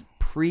 is this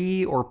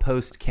pre or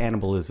post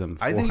cannibalism?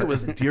 I think it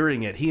was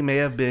during it. He may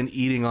have been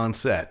eating on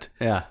set.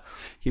 Yeah,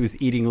 he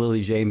was eating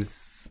Lily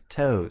James'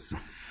 toes.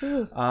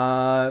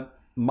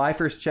 My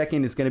first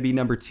check-in is going to be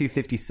number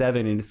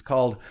 257, and it's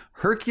called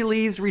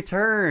Hercules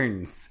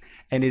Returns.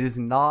 And it is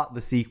not the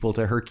sequel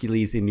to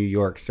Hercules in New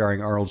York,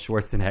 starring Arnold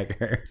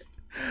Schwarzenegger.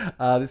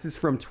 This is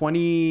from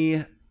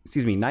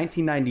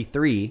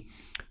 1993.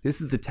 This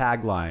is the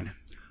tagline: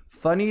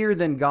 funnier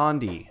than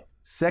Gandhi,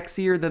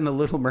 sexier than The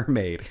Little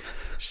Mermaid,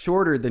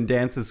 shorter than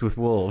Dances with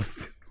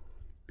Wolves.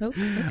 Oh,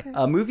 okay.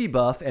 A movie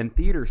buff and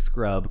theater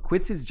scrub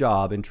quits his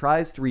job and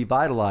tries to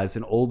revitalize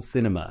an old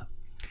cinema.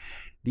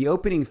 The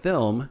opening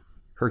film,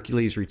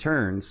 Hercules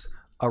Returns,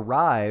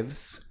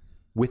 arrives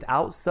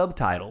without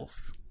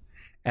subtitles,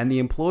 and the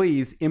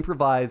employees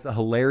improvise a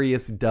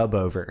hilarious dub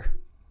over.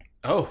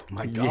 Oh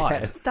my God!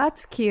 Yes.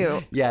 That's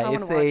cute. Yeah, I wanna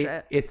watch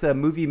it. it's a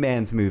movie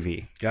man's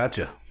movie.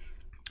 Gotcha.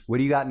 What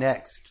do you got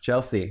next,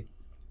 Chelsea?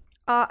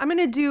 I'm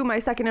gonna do my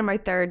second and my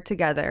third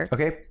together.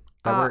 Okay,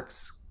 that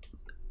works.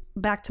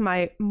 Back to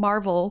my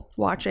Marvel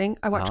watching.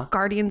 I watched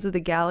Guardians of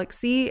the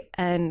Galaxy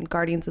and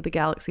Guardians of the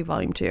Galaxy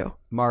Volume 2.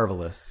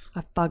 Marvelous.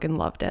 I fucking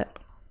loved it.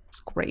 It's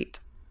great.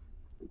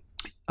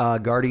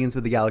 Guardians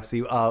of the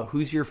Galaxy.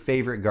 Who's your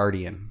favorite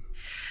Guardian?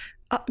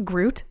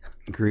 Groot.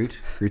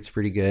 Groot. Groot's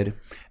pretty good.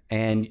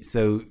 And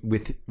so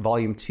with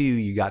Volume 2,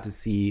 you got to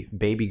see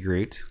Baby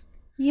Groot,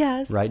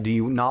 Yes. right? Do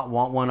you not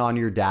want one on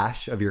your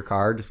dash of your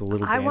car? Just a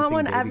little I want dancing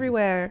one baby?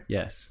 everywhere.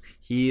 Yes.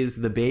 He is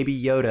the Baby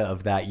Yoda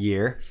of that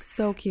year.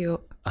 So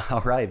cute.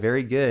 All right.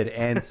 Very good.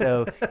 And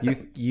so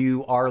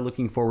you are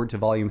looking forward to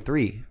Volume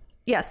 3.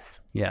 Yes.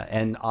 Yeah.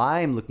 And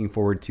I'm looking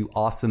forward to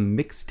Awesome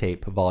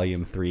Mixtape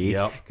Volume 3.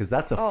 Yep. Because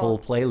that's a full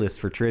playlist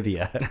for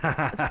trivia.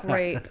 It's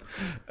great.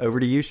 Over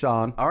to you,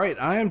 Sean. All right,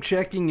 I am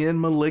checking in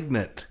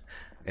Malignant.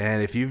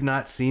 And if you've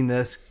not seen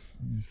this,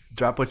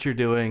 drop what you're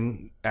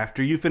doing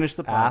after you finish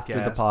the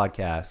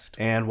podcast.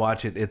 And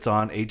watch it. It's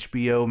on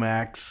HBO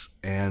Max,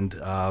 and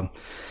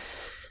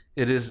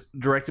it is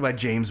directed by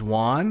James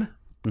Wan.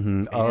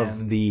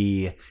 Of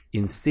the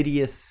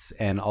Insidious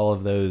and all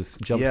of those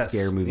jump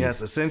scare movies.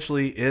 Yes,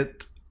 essentially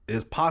it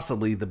is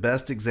possibly the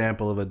best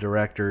example of a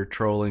director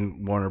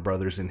trolling Warner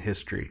Brothers in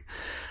history.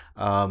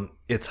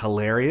 It's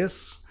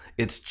hilarious.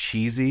 It's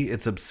cheesy.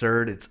 It's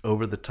absurd. It's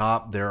over the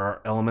top. There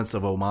are elements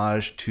of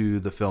homage to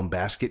the film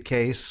Basket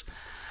Case.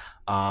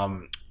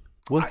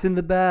 What's in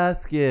the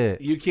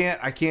basket?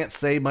 I can't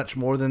say much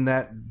more than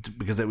that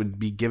because it would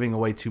be giving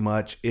away too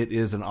much. It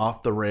is an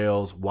off the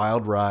rails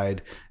wild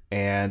ride,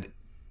 and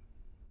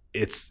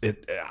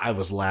I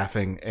was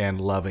laughing and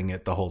loving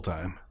it the whole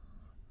time.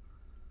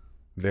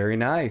 Very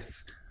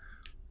nice.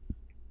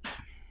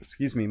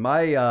 Excuse me.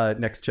 My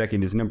next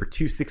check-in is number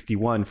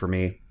 261 for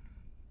me.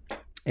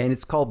 And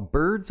it's called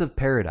Birds of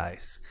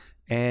Paradise.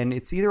 And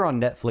it's either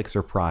on Netflix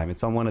or Prime.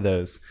 It's on one of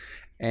those.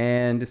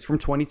 And it's from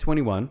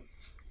 2021.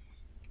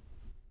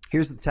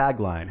 Here's the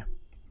tagline.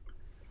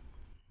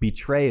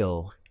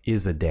 Betrayal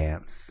is a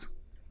dance.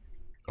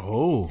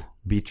 Oh.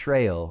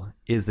 Betrayal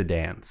is a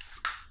dance.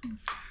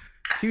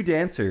 Two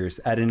dancers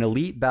at an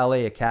elite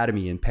ballet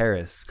academy in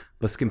Paris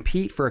must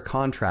compete for a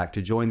contract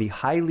to join the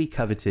highly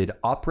coveted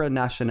Opéra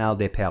National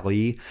de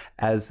Paris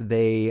as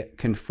they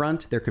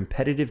confront their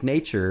competitive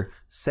nature,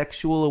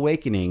 sexual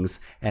awakenings,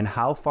 and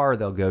how far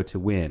they'll go to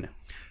win.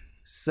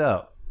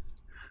 So,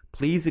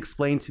 please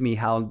explain to me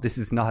how this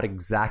is not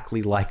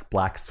exactly like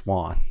Black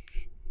Swan.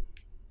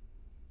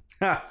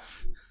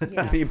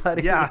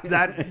 Anybody? Yeah, yes.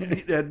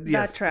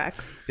 That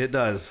tracks. It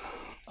does.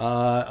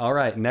 All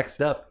right,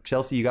 next up.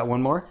 Chelsea, you got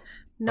one more?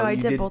 No, I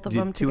did both of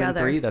them 2 together.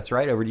 and 3. That's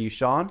right. Over to you,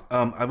 Sean.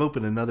 I've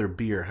opened another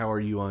beer. How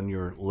are you on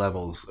your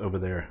levels over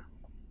there?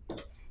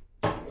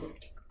 All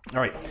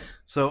right.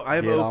 So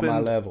I've on my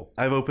level.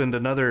 I've opened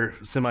another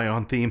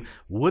semi-on theme,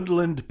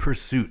 Woodland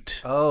Pursuit.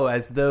 Oh,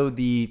 as though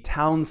the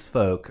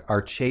townsfolk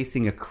are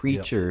chasing a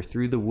creature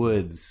through the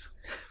woods.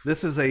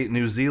 This is a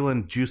New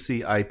Zealand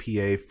juicy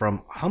IPA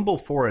from Humble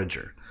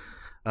Forager.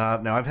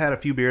 Now, I've had a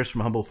few beers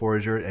from Humble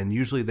Forager, and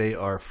usually they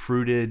are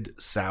fruited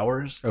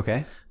sours.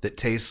 Okay. That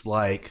taste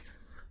like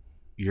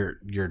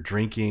you're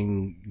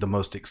drinking the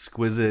most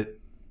exquisite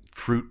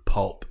fruit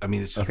pulp. I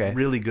mean, it's just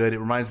really good. It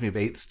reminds me of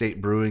 8th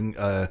State Brewing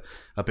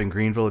up in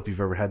Greenville, if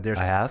you've ever had theirs.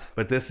 I have.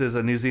 But this is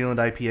a New Zealand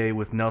IPA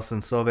with Nelson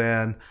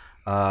Sauvin,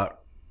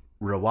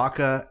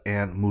 Rawaka,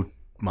 and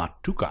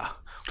Matuka.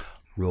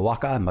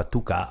 Rawaka and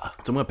Matuka.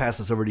 So I'm going to pass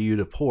this over to you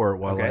to pour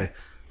while I...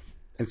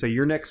 And so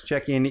your next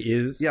check-in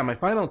is... Yeah, my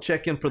final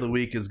check-in for the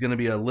week is going to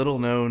be a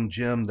little-known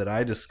gem that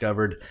I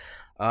discovered.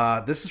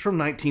 This is from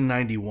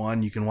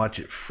 1991. You can watch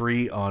it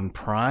free on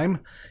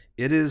Prime.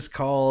 It is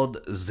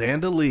called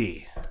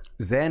Zandalee.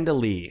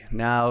 Zandalee.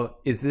 Now,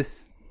 is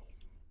this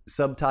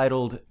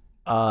subtitled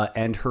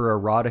And Her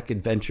Erotic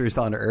Adventures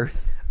on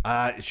Earth?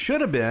 It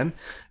should have been.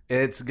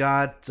 It's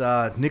got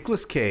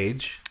Nicolas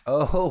Cage.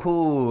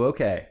 Oh,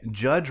 okay.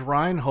 Judge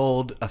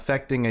Reinhold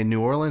affecting a New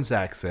Orleans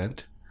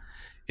accent.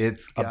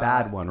 It's got, a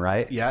bad one,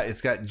 right? Yeah, it's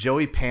got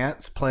Joey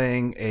Pants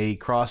playing a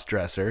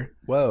cross-dresser.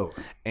 Whoa.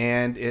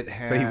 And it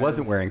has... So he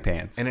wasn't wearing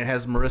pants. And it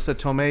has Marissa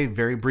Tomei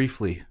very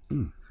briefly.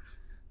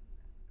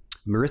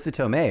 Marissa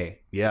Tomei?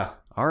 Yeah.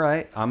 All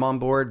right, I'm on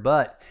board,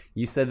 but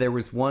you said there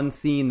was one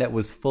scene that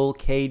was full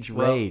Cage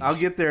rage. I'll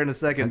get there in a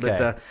second, Okay.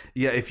 but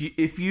yeah, if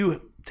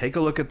you take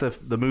a look at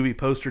the movie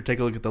poster, take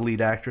a look at the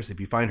lead actress. If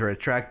you find her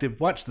attractive,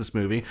 watch this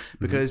movie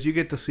because you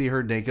get to see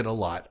her naked a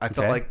lot. I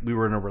felt like we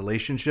were in a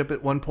relationship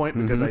at one point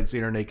because I'd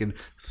seen her naked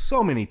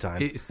so many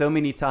times. So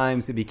many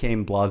times it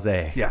became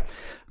blasé. Yeah,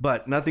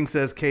 but nothing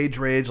says Cage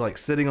rage like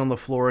sitting on the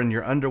floor in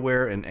your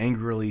underwear and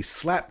angrily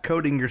slap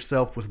coating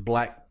yourself with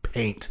black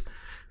paint.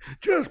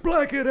 Just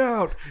black it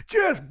out.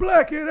 Just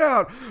black it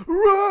out.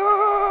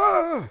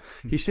 Rah!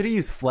 He should have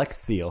used Flex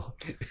Seal.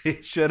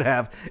 He should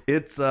have.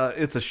 It's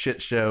a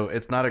shit show.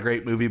 It's not a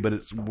great movie, but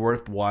it's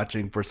worth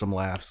watching for some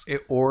laughs.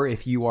 Or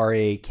if you are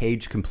a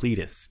Cage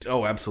completist.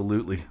 Oh,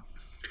 absolutely.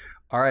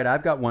 All right,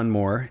 I've got one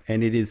more,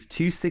 and it is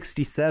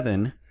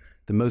 267,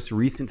 the most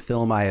recent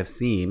film I have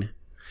seen.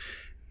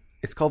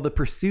 It's called The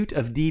Pursuit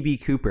of D.B.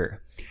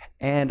 Cooper.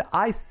 And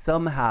I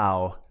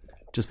somehow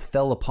just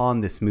fell upon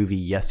this movie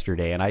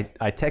yesterday, and I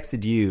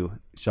texted you,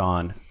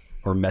 Sean,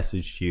 or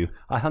messaged you.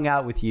 I hung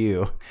out with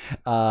you.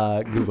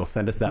 Google,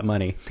 send us that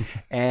money.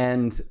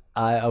 And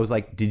I was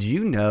like, did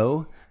you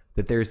know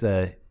that there's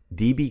a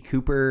D.B.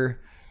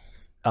 Cooper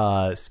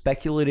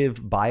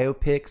speculative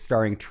biopic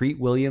starring Treat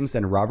Williams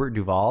and Robert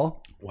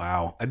Duvall?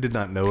 Wow, I did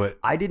not know it.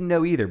 I didn't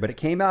know either, but it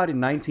came out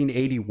in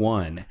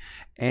 1981.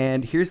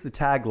 And here's the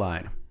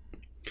tagline.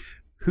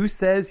 Who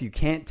says you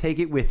can't take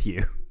it with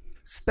you?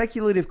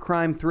 Speculative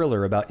crime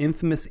thriller about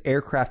infamous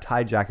aircraft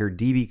hijacker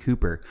D.B.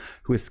 Cooper,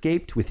 who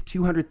escaped with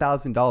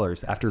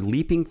 $200,000 after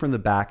leaping from the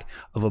back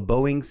of a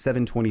Boeing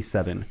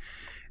 727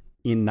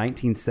 in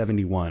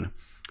 1971.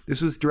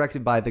 This was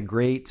directed by the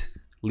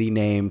greatly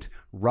named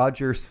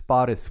Roger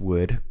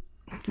Spottiswoode.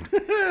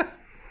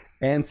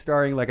 And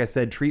starring, like I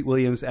said, Treat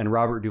Williams and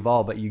Robert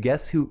Duvall. But you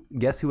guess who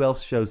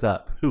else shows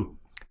up? Who?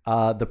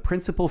 The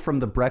principal from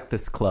The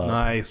Breakfast Club.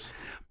 Nice.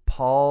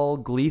 Paul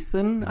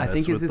Gleason, I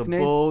think is his name.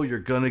 Bull, you're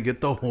gonna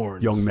get the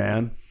horns, Young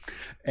man.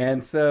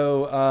 And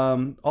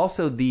so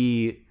also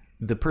the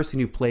person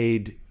who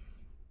played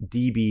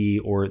DB,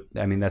 or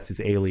I mean that's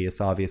his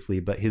alias obviously,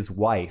 but his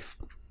wife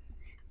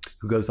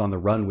who goes on the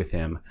run with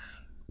him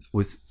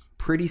was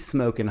pretty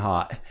smoking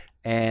hot.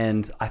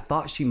 And I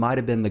thought she might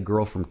have been the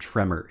girl from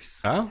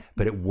Tremors. Oh?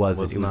 But it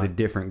wasn't. It was a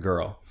different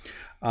girl.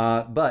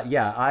 But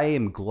yeah, I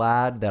am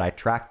glad that I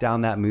tracked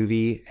down that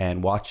movie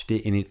and watched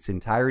it in its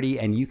entirety.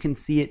 And you can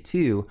see it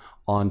too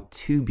on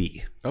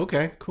Tubi.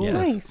 Okay, cool. Yes.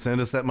 Nice.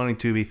 Send us that money,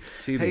 Tubi.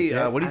 Hey,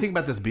 Yeah, what do you think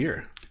about this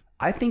beer?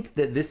 I think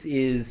that this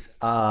is,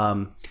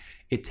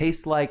 it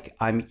tastes like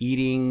I'm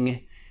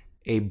eating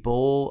a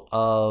bowl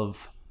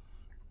of,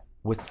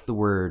 what's the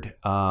word?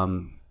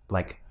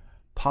 Like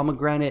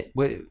pomegranate,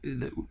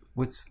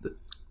 what's the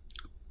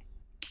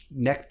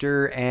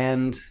nectar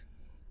and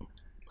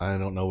I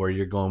don't know where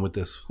you're going with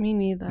this. Me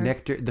neither.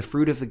 nectar, the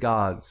fruit of the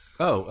gods.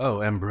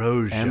 Oh,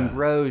 ambrosia.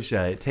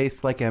 Ambrosia. It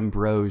tastes like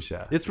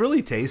ambrosia. It's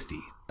really tasty.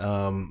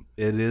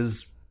 It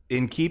is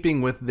in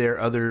keeping with their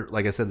other,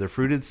 like I said, their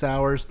fruited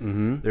sours.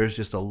 Mm-hmm. There's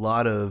just a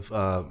lot of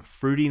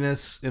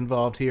fruitiness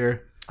involved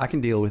here. I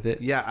can deal with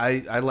it. Yeah,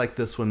 I like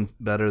this one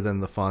better than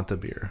the Fanta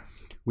beer.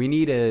 We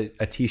need a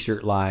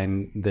t-shirt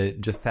line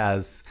that just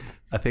has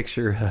a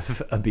picture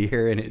of a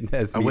beer and it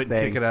has I me wouldn't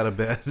saying, kick it out of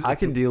bed. I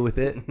can deal with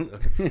it.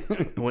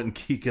 I wouldn't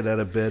kick it out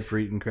of bed for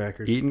eating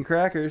crackers. Eating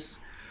crackers.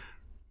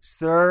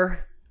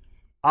 Sir,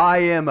 I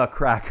am a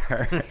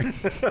cracker.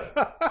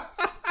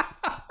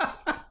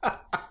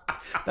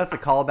 That's a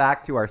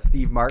callback to our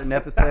Steve Martin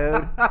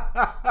episode.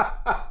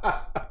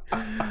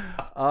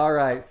 All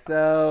right,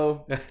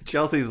 so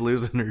Chelsea's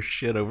losing her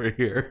shit over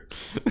here.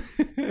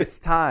 it's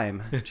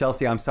time.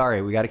 Chelsea, I'm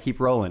sorry. We got to keep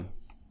rolling.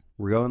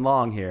 We're going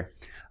long here.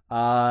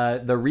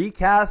 The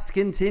recast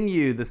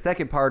continued, the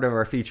second part of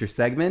our feature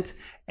segment,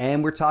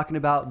 and we're talking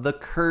about The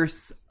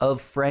Curse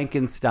of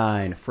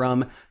Frankenstein from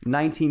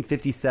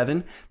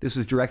 1957. This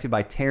was directed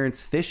by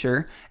Terrence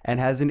Fisher and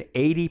has an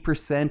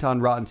 80%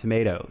 on Rotten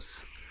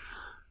Tomatoes.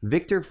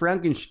 Victor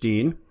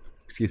Frankenstein,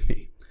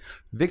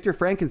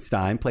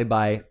 played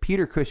by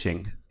Peter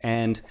Cushing,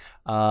 and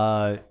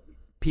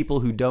people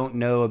who don't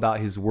know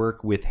about his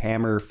work with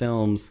Hammer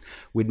Films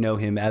would know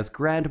him as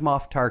Grand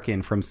Moff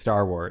Tarkin from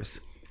Star Wars.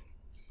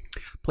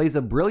 Plays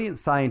a brilliant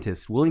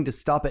scientist willing to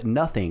stop at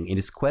nothing in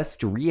his quest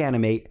to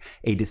reanimate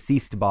a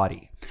deceased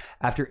body.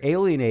 After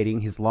alienating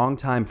his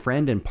longtime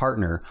friend and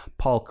partner,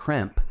 Paul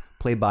Kremp,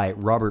 played by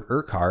Robert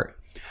Urquhart,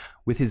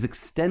 with his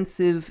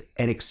extensive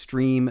and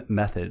extreme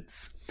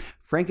methods,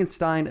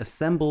 Frankenstein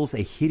assembles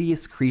a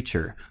hideous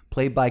creature,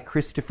 played by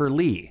Christopher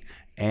Lee.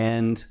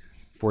 And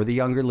for the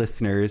younger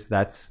listeners,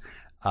 that's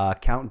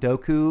Count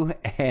Dooku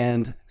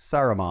and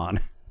Saruman.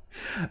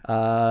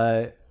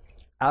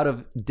 Out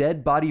of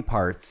dead body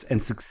parts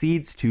and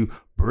succeeds to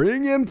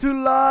bring him to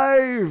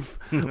life.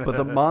 But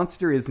the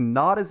monster is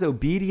not as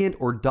obedient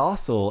or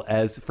docile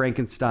as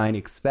Frankenstein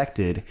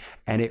expected,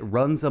 and it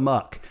runs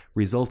amok,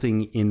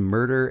 resulting in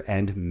murder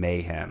and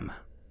mayhem.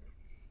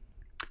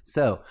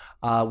 So,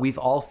 we've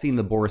all seen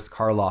the Boris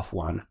Karloff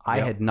one. I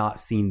had not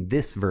seen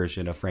this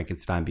version of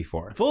Frankenstein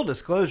before. Full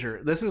disclosure,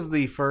 this is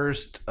the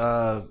first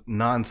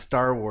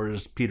non-Star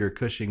Wars Peter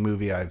Cushing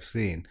movie I've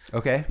seen.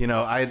 Okay. You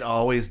know, I'd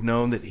always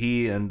known that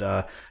he and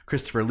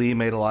Christopher Lee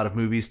made a lot of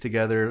movies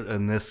together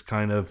in this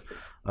kind of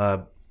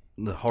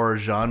the horror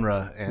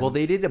genre. And Well,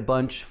 they did a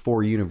bunch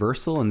for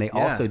Universal, and they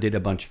also did a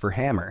bunch for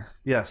Hammer.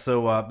 yeah,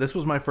 so this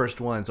was my first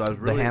one, so I was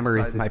really The hammer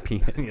excited. is my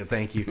penis. Yeah,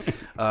 thank you.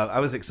 I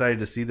was excited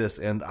to see this,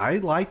 and I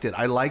liked it.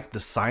 I liked the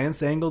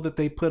science angle that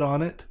they put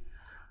on it.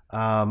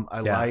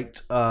 I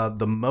liked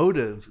the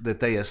motive that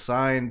they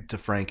assigned to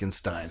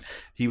Frankenstein.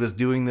 He was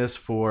doing this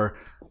for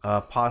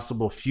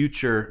possible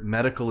future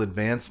medical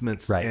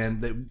advancements, Right.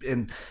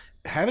 And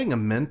having a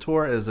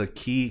mentor as a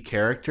key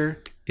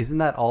character. Isn't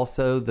that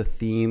also the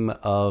theme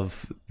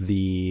of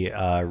the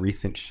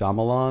recent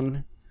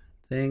Shyamalan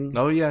thing?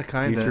 Oh yeah,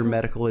 kind Future of.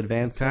 medical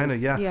advancements? Kind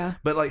of, yeah. Yeah.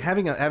 But like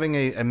having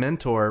a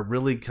mentor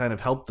really kind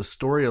of helped the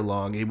story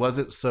along. He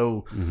wasn't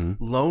so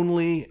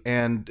lonely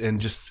and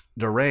just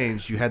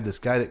deranged. You had this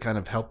guy that kind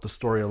of helped the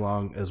story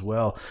along as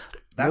well.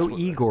 No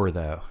Igor,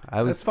 though.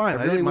 That's fine. I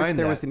I really didn't wish mind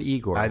there that. was an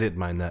Igor. I didn't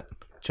mind that.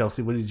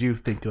 Chelsea, what did you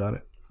think about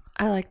it?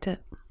 I liked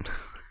it.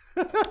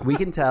 We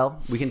can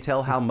tell. We can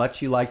tell how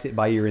much you liked it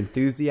by your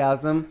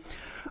enthusiasm.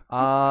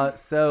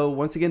 So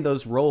once again,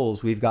 those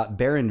roles, we've got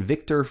Baron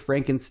Victor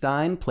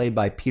Frankenstein, played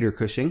by Peter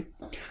Cushing.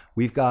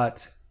 We've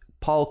got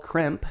Paul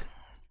Kremp.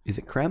 Is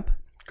it Kremp?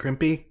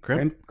 Crimpy?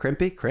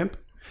 Crimpy?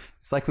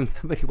 It's like when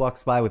somebody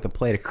walks by with a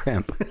plate of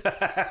crimp.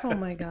 Oh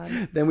my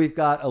God. Then we've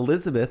got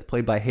Elizabeth,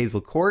 played by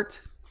Hazel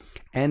Court.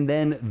 And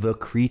then The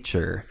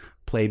Creature,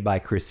 played by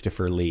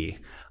Christopher Lee.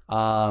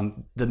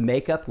 The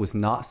makeup was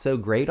not so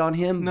great on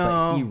him,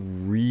 but he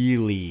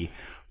really,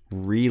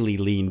 really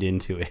leaned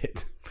into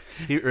it.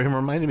 He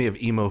reminded me of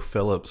Emo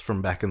Phillips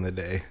from back in the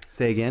day.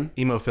 Say again?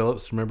 Emo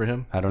Phillips, remember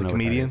him? I don't The know.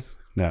 comedian. What that is.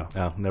 No.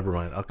 Oh, never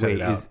mind. I'll cut Wait,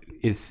 it out.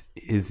 is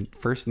his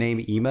first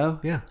name Emo?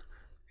 Yeah.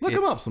 Look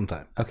him up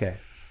sometime. Okay.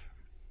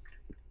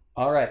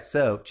 All right.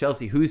 So,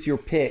 Chelsea, who's your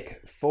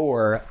pick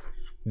for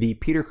the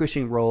Peter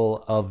Cushing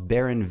role of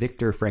Baron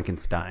Victor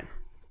Frankenstein?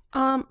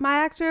 My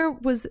actor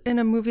was in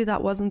a movie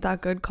that wasn't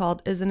that good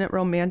called Isn't It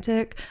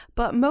Romantic?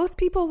 But most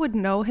people would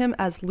know him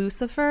as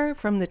Lucifer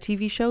from the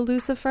TV show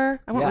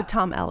Lucifer. I went Yeah. with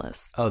Tom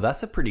Ellis. Oh,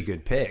 that's a pretty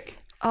good pick.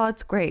 Oh,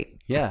 it's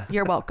great. Yeah.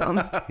 You're welcome.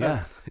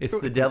 Yeah. It's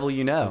the devil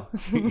you know.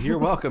 You're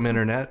welcome,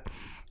 Internet.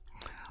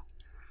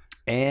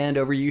 And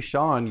over you,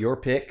 Sean, your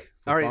pick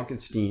for All right.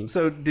 Frankenstein.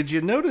 So, did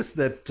you notice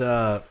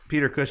that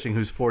Peter Cushing,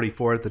 who's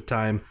 44 at the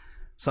time,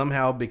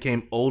 somehow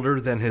became older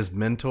than his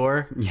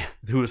mentor,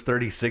 who was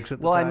 36 at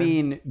the Well, time? I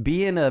mean,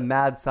 being a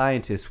mad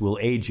scientist will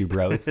age you,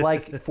 bro. It's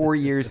like 4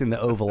 years in the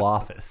Oval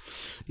Office.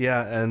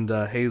 Yeah, and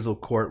Hazel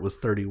Court was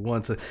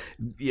 31. So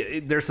yeah,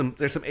 there's some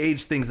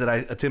age things that I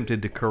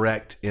attempted to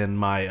correct in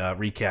my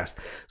recast.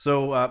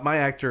 So my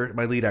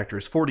lead actor,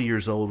 is 40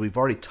 years old. We've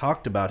already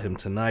talked about him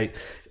tonight.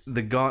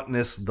 The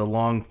gauntness, the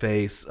long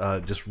face,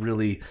 just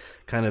really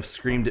kind of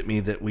screamed at me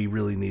that we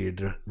really needed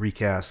to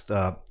recast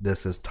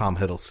this as Tom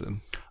Hiddleston.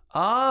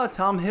 Ah,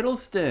 Tom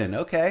Hiddleston.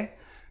 Okay.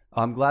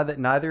 I'm glad that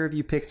neither of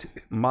you picked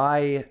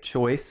my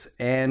choice,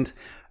 and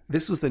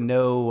this was a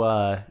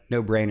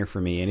no-brainer for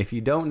me. And if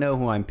you don't know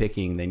who I'm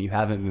picking, then you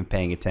haven't been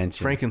paying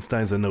attention.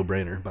 Frankenstein's a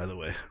no-brainer, by the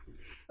way.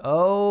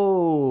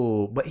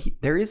 Oh, but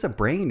there is a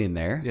brain in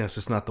there. Yeah, it's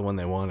just not the one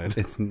they wanted.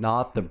 It's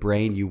not the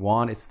brain you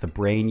want, it's the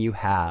brain you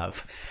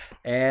have.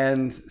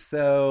 And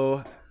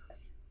so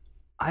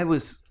I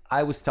was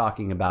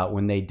talking about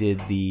when they did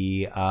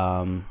the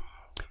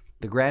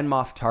Grand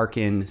Moff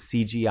Tarkin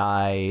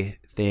CGI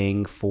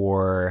thing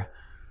for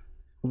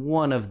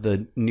one of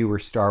the newer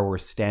Star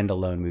Wars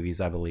standalone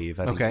movies, I believe.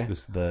 I think Okay. it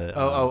was the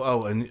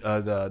and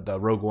the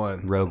Rogue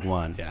One. Rogue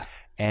One. Yeah.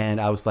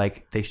 And I was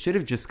like, they should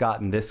have just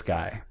gotten this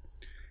guy.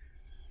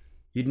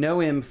 You'd know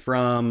him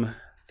from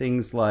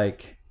things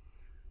like,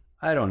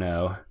 I don't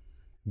know,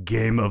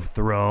 Game of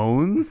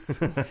Thrones.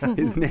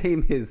 His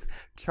name is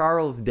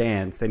Charles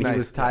Dance, and he Nice.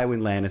 was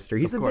Tywin Lannister.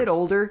 He's a course. bit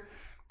older,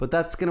 but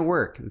that's going to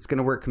work. It's going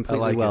to work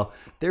completely like well.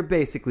 They're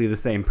basically the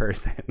same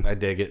person. I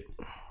dig it.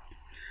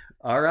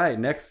 All right,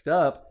 next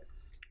up,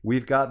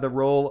 we've got the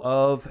role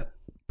of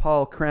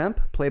Paul Kremp,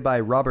 played by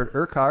Robert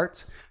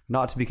Urquhart,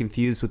 not to be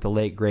confused with the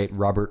late, great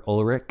Robert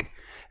Ulrich.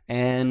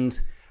 And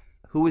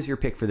who was your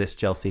pick for this,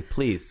 Chelsea?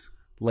 Please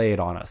lay it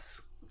on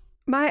us.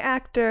 My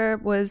actor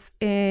was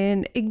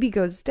in Igby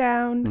Goes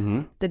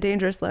Down, The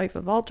Dangerous Life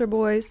of Altar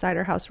Boys,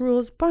 Cider House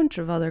Rules, bunch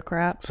of other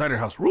crap. Cider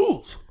House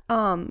rules.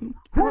 I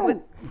went with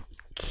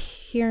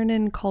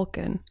Kieran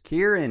Culkin.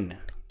 Kieran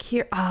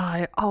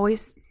Culkin.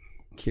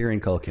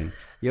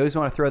 You always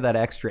want to throw that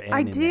extra N I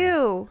in there.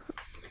 do.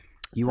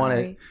 You want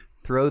to Sorry.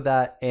 throw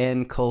that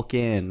N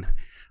Culkin.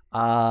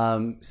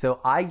 So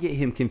I get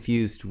him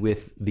confused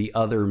with the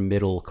other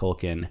middle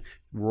Culkin.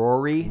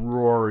 Rory.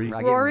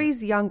 I get-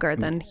 Rory's younger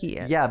than he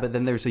is. Yeah, but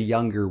then there's a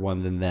younger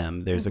one than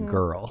them. There's a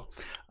girl.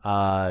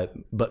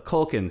 But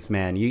Culkins,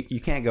 man,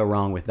 you can't go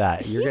wrong with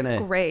that. He's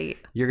great.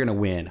 You're gonna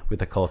win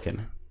with a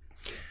Culkin.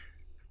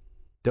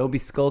 Don't be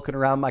skulking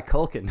around my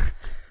Culkin.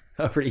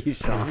 Over to you,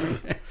 Sean.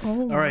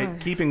 Oh, All right,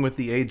 keeping with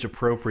the age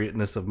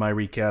appropriateness of my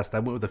recast, I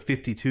went with a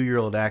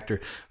 52-year-old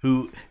actor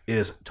who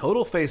is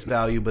total face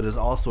value, but is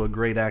also a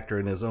great actor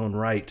in his own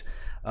right.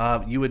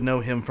 You would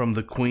know him from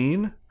The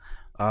Queen,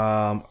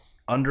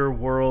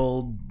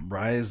 Underworld,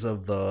 Rise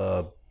of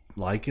the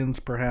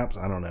Lycans, perhaps.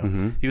 I don't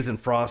know. He was in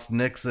Frost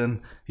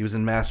Nixon. He was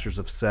in Masters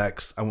of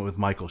Sex. I went with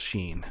Michael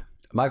Sheen.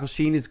 Michael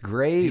Sheen is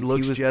great. He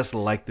looks just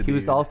like the He dude.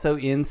 was also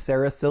in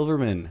Sarah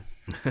Silverman.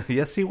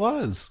 Yes, he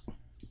was.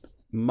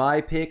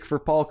 My pick for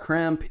Paul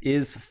Kremp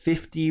is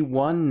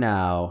 51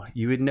 now.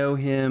 You would know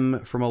him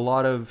from a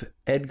lot of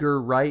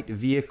Edgar Wright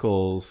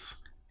vehicles.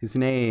 His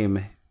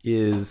name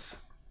is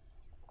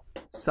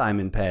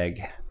Simon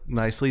Pegg.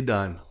 Nicely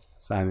done.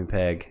 Simon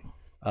Pegg.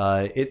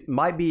 It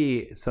might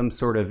be some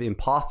sort of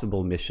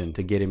impossible mission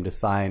to get him to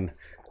sign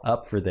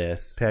up for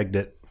this. Pegged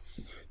it.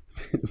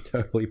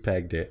 Totally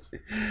pegged it.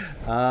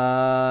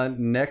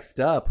 Next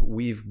up,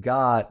 we've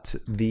got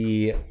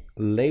the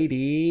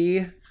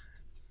lady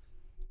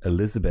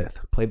Elizabeth,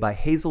 played by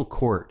Hazel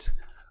Court.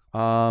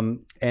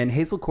 And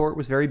Hazel Court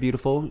was very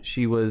beautiful.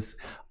 She was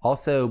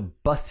also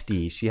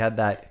busty. She had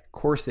that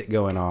corset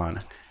going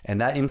on, and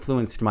that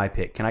influenced my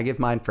pick. Can I give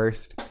mine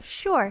first?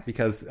 Sure.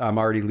 Because I'm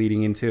already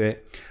leading into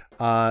it.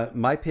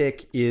 My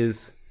pick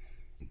is,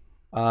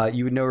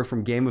 you would know her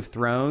from Game of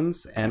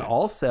Thrones, and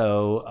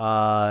also,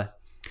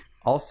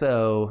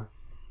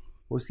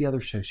 what was the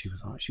other show she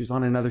was on? She was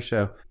on another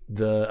show,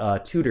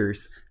 The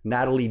Tudors.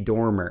 Natalie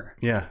Dormer.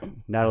 Yeah,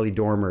 Natalie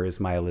Dormer is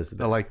my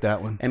Elizabeth. I like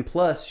that one. And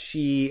plus,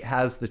 she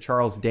has the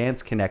Charles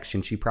Dance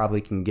connection. She probably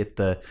can get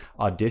the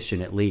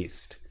audition at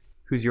least.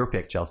 Who's your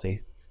pick,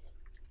 Chelsea?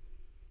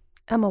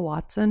 Emma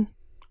Watson.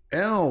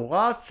 Emma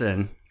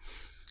Watson.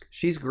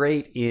 She's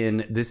great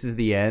in This Is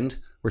the End.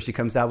 where she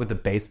comes out with the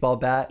baseball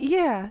bat.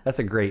 Yeah. That's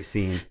a great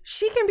scene.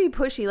 She can be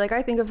pushy. Like,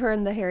 I think of her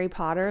in the Harry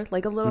Potter,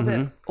 like a little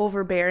bit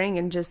overbearing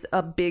and just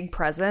a big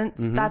presence.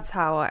 That's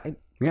how I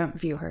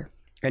view her.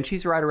 And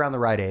she's right around the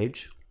right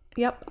age.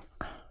 Yep.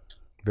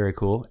 Very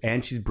cool.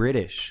 And she's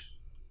British.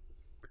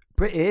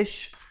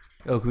 British?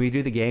 Oh, can we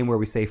do the game where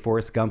we say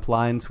Forrest Gump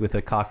lines with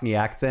a Cockney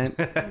accent?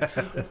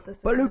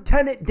 But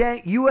Lieutenant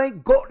Dan, you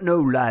ain't got no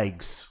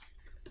legs.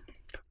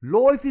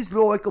 Life is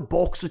like a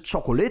box of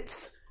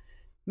chocolates.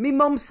 Me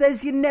mum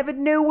says you never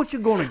know what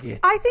you're gonna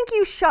get. I think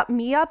you shut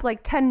me up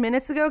like 10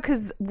 minutes ago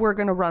because we're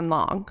going to run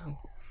long.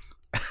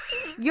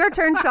 Your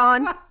turn,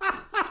 Sean.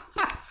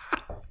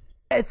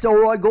 That's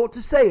all I got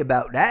to say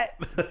about that.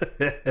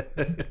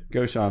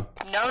 Go, Sean.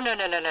 No.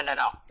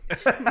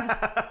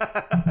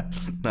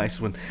 Nice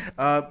one.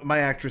 My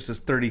actress is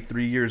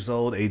 33 years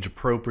old, age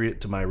appropriate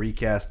to my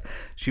recast.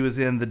 She was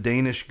in The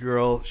Danish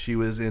Girl. She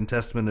was in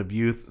Testament of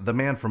Youth, The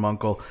Man from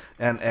U.N.C.L.E.,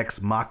 and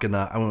Ex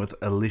Machina. I went with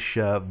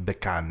Alicia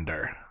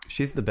Vikander.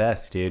 She's the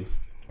best, dude.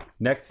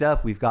 Next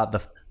up, we've got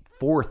the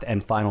fourth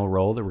and final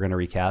role that we're going to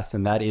recast,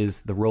 and that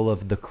is the role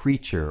of the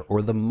creature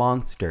or the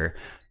monster.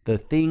 The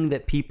thing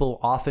that people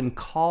often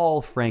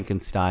call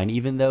Frankenstein,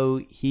 even though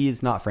he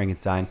is not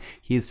Frankenstein,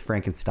 he is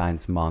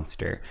Frankenstein's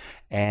monster.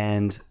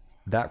 And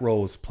that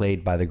role was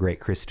played by the great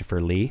Christopher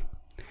Lee.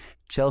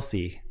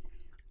 Chelsea,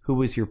 who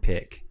was your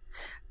pick?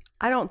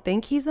 I don't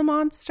think he's a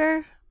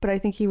monster, but I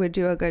think he would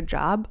do a good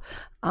job.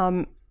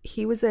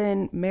 He was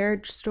in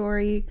Marriage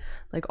Story,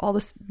 like all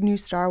this new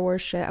Star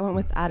Wars shit. I went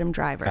with Adam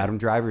Driver. Adam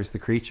Driver's the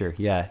creature,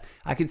 yeah.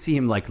 I could see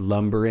him like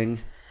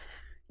lumbering.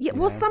 Yeah,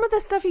 well, some of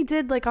the stuff he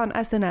did, like on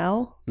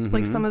SNL,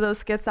 like some of those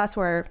skits, that's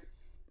where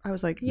I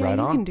was like, yeah, Right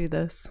you on. can do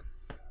this.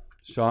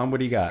 Sean, what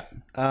do you got?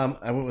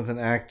 I went with an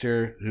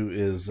actor who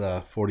is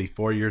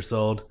 44 years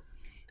old,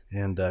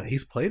 and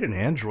he's played an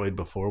android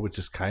before, which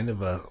is kind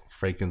of a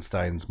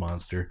Frankenstein's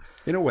monster.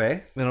 In a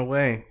way. In a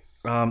way.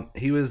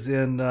 He was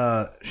in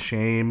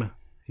Shame.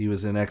 He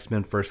was in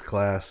X-Men First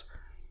Class.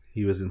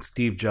 He was in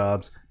Steve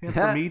Jobs. And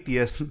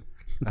Prometheus,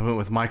 I went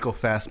with Michael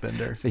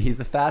Fassbender. So he's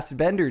a fast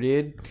bender,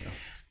 dude.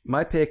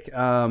 My pick,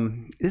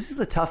 this is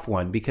a tough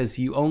one because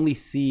you only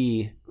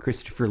see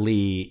Christopher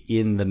Lee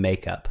in the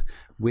makeup,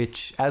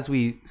 which, as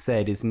we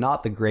said, is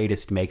not the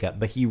greatest makeup,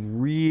 but he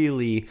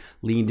really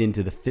leaned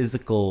into the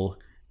physical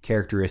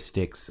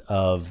characteristics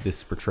of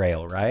this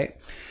portrayal, right?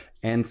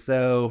 And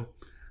so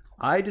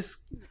I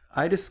just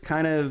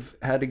kind of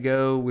had to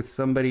go with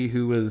somebody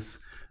who was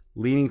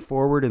leaning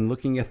forward and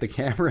looking at the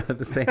camera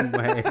the same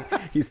way.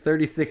 He's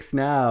 36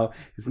 now.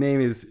 His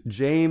name is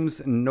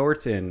James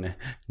Norton.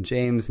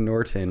 James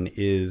Norton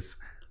is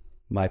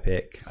my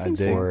pick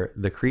for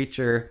the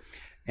creature.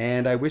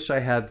 And I wish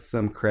I had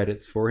some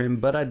credits for him,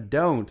 but I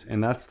don't.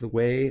 And that's the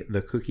way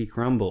the cookie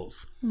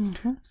crumbles.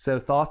 So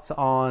thoughts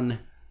on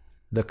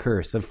The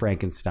Curse of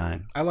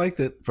Frankenstein? I liked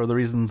it for the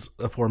reasons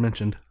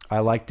aforementioned. I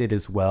liked it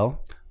as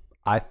well.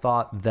 I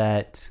thought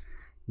that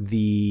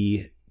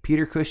the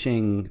Peter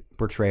Cushing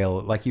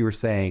portrayal, like you were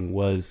saying,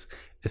 was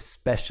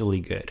especially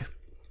good.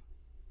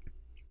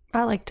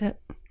 I liked it.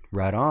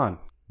 Right on.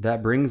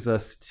 That brings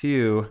us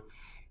to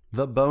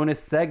the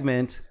bonus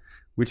segment,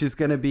 which is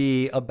going to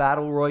be a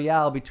battle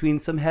royale between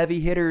some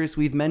heavy hitters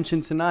we've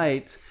mentioned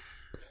tonight.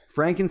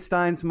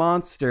 Frankenstein's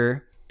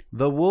monster,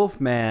 the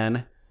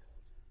Wolfman,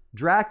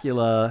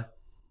 Dracula,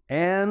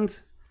 and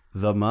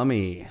the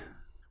Mummy.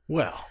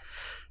 Well,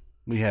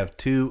 we have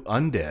two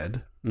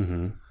undead.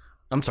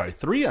 I'm sorry,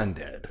 three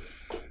undead.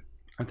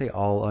 Aren't they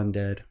all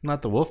undead?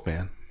 Not the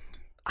Wolfman.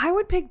 I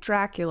would pick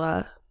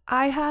Dracula.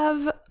 I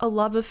have a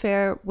love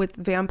affair with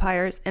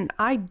vampires, and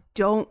I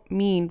don't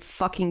mean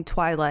fucking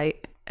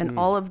Twilight and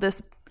all of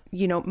this,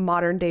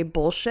 modern day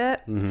bullshit.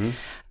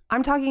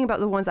 I'm talking about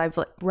the ones I've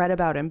read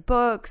about in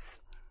books,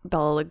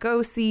 Bela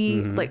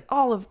Lugosi, like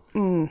all of.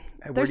 Where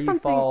do you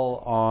fall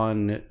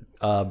on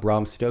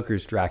Bram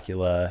Stoker's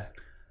Dracula,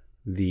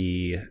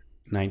 the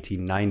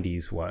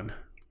 1990s one?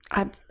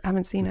 I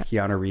haven't seen it.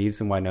 Keanu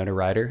Reeves and Winona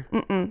Ryder.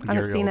 I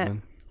haven't seen it.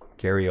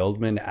 Gary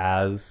Oldman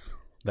as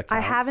the Count.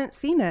 I haven't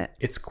seen it.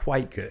 It's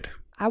quite good.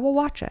 I will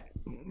watch it.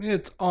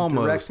 It's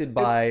almost Directed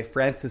by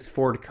Francis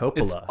Ford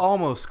Coppola. It's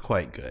almost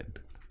quite good.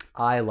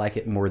 I like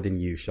it more than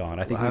you, Sean.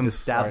 I think we've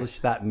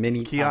established that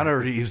many times.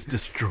 Keanu Reeves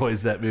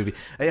destroys that movie.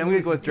 Hey, I'm going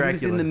to go with Dracula.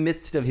 He's in the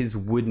midst of his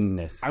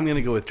woodenness. I'm going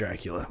to go with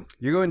Dracula.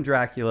 You're going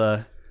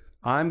Dracula.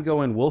 I'm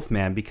going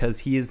Wolfman because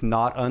he is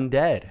not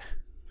undead.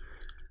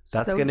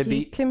 That's so going to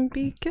he can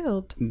be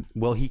killed.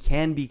 Well, he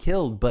can be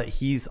killed, but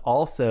he's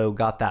also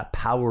got that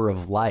power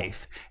of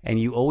life. And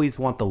you always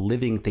want the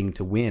living thing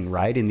to win,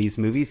 right? In these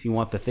movies, you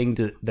want the thing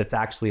that's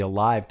actually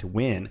alive to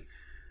win.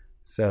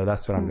 So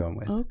that's what I'm going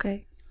with.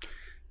 Okay.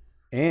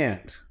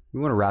 And we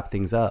want to wrap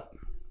things up.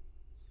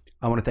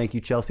 I want to thank you,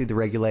 Chelsea, the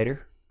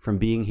regulator, from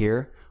being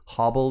here,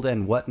 hobbled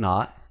and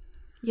whatnot.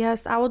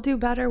 Yes, I will do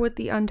better with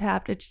the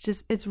Untapped.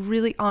 It's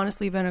really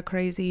honestly been a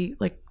crazy,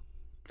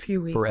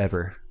 few weeks.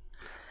 Forever.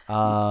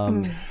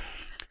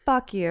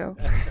 Fuck you.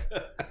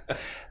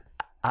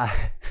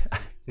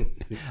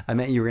 I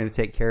meant you were going to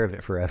take care of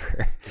it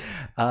forever.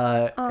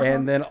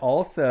 And then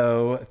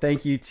also,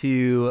 thank you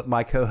to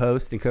my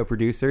co-host and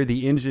co-producer,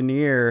 the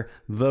engineer,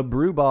 the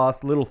brew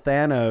boss, Little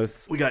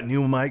Thanos. We got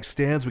new mic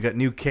stands. We got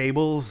new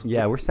cables.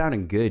 Yeah, we're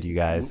sounding good, you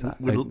guys.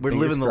 We're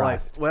living the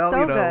life. Well,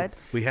 So good.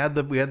 we had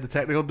the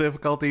technical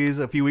difficulties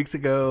a few weeks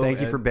ago.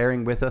 Thank you for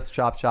bearing with us,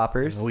 Chop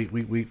Shoppers.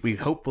 We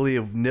hopefully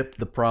have nipped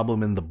the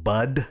problem in the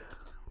bud.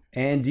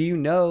 And do you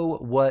know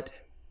what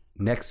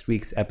next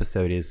week's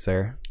episode is,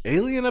 sir?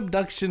 Alien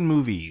abduction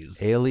movies.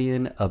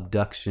 Alien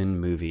abduction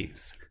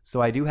movies.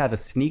 So I do have a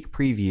sneak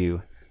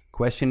preview,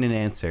 question and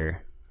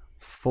answer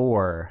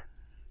for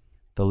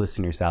the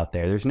listeners out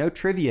there. There's no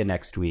trivia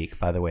next week,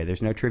 by the way.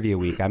 There's no trivia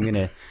week. I'm going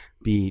to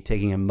be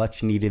taking a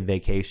much needed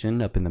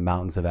vacation up in the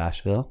mountains of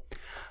Asheville.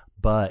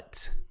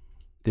 But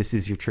this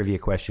is your trivia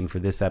question for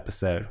this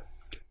episode.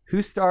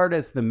 Who starred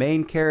as the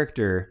main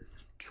character,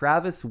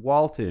 Travis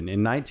Walton,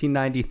 in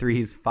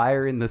 1993's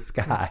Fire in the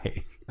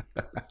Sky?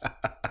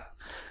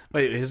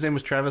 Wait, his name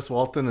was Travis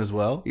Walton as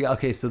well? Yeah,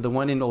 okay, so the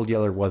one in Old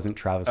Yeller wasn't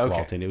Travis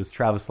Walton. It was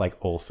Travis like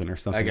Olsen or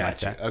something like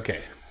that.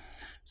 Okay.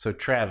 So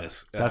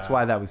Travis. That's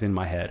why that was in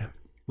my head.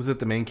 Was it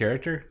the main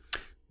character?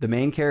 The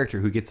main character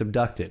who gets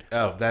abducted.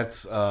 Oh,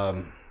 that's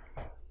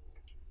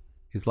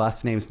His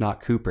last name's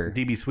not Cooper.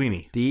 D.B.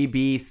 Sweeney.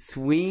 D.B.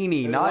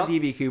 Sweeney, not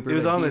D.B. Cooper. It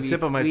was but on the D.B.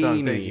 tip of my tongue.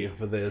 Thank Sweeney. you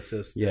for the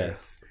assist.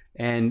 Yes.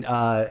 And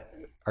are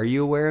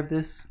you aware of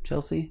this,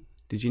 Chelsea?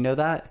 Did you know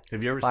that?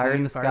 Have you ever Fire seen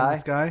in the Fire Sky? in the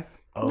Sky?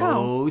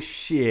 Oh,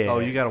 shit. Oh,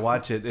 you got to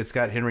watch it. It's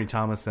got Henry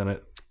Thomas in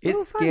it. It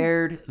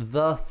scared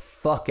the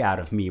fuck out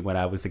of me when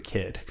I was a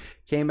kid.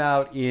 Came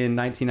out in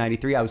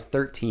 1993. I was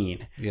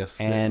 13. Yes.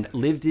 And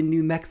lived in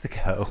New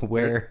Mexico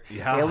where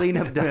alien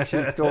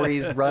abduction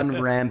stories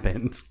run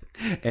rampant.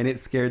 And it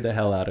scared the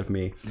hell out of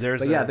me.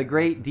 The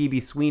great D.B.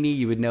 Sweeney,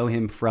 you would know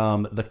him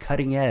from The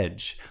Cutting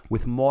Edge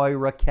with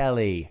Moira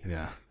Kelly.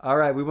 Yeah. All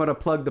right, we want to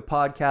plug the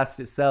podcast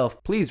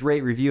itself. Please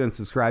rate, review, and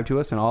subscribe to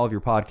us on all of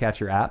your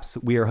podcatcher apps.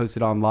 We are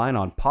hosted online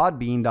on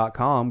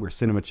podbean.com. We're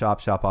Cinema Chop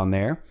Shop on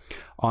there.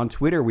 On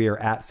Twitter, we are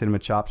at Cinema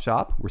Chop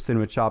Shop. We're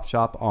Cinema Chop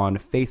Shop on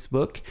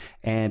Facebook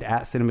and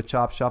at Cinema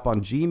Chop Shop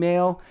on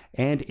Gmail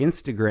and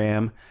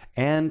Instagram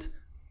and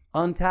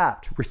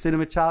Untapped. We're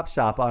Cinema Chop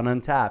Shop on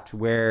Untapped,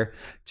 where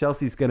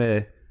Chelsea's going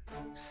to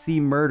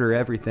see murder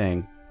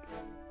everything.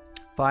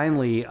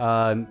 Finally,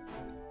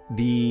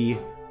 the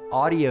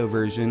audio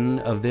version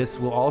of this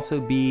will also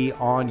be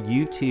on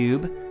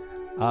YouTube,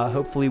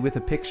 hopefully with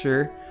a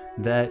picture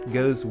that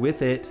goes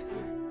with it.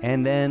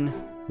 And then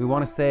we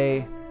want to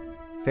say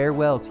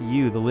farewell to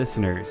you, the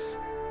listeners.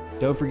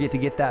 Don't forget to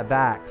get that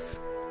vax.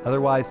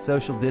 Otherwise,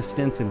 social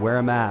distance and wear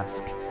a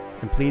mask.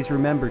 And please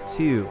remember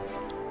to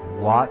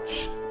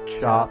watch,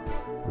 chop,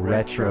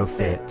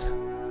 retrofit.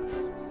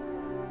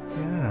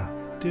 Yeah,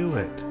 do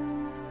it.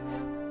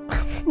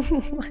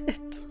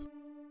 What?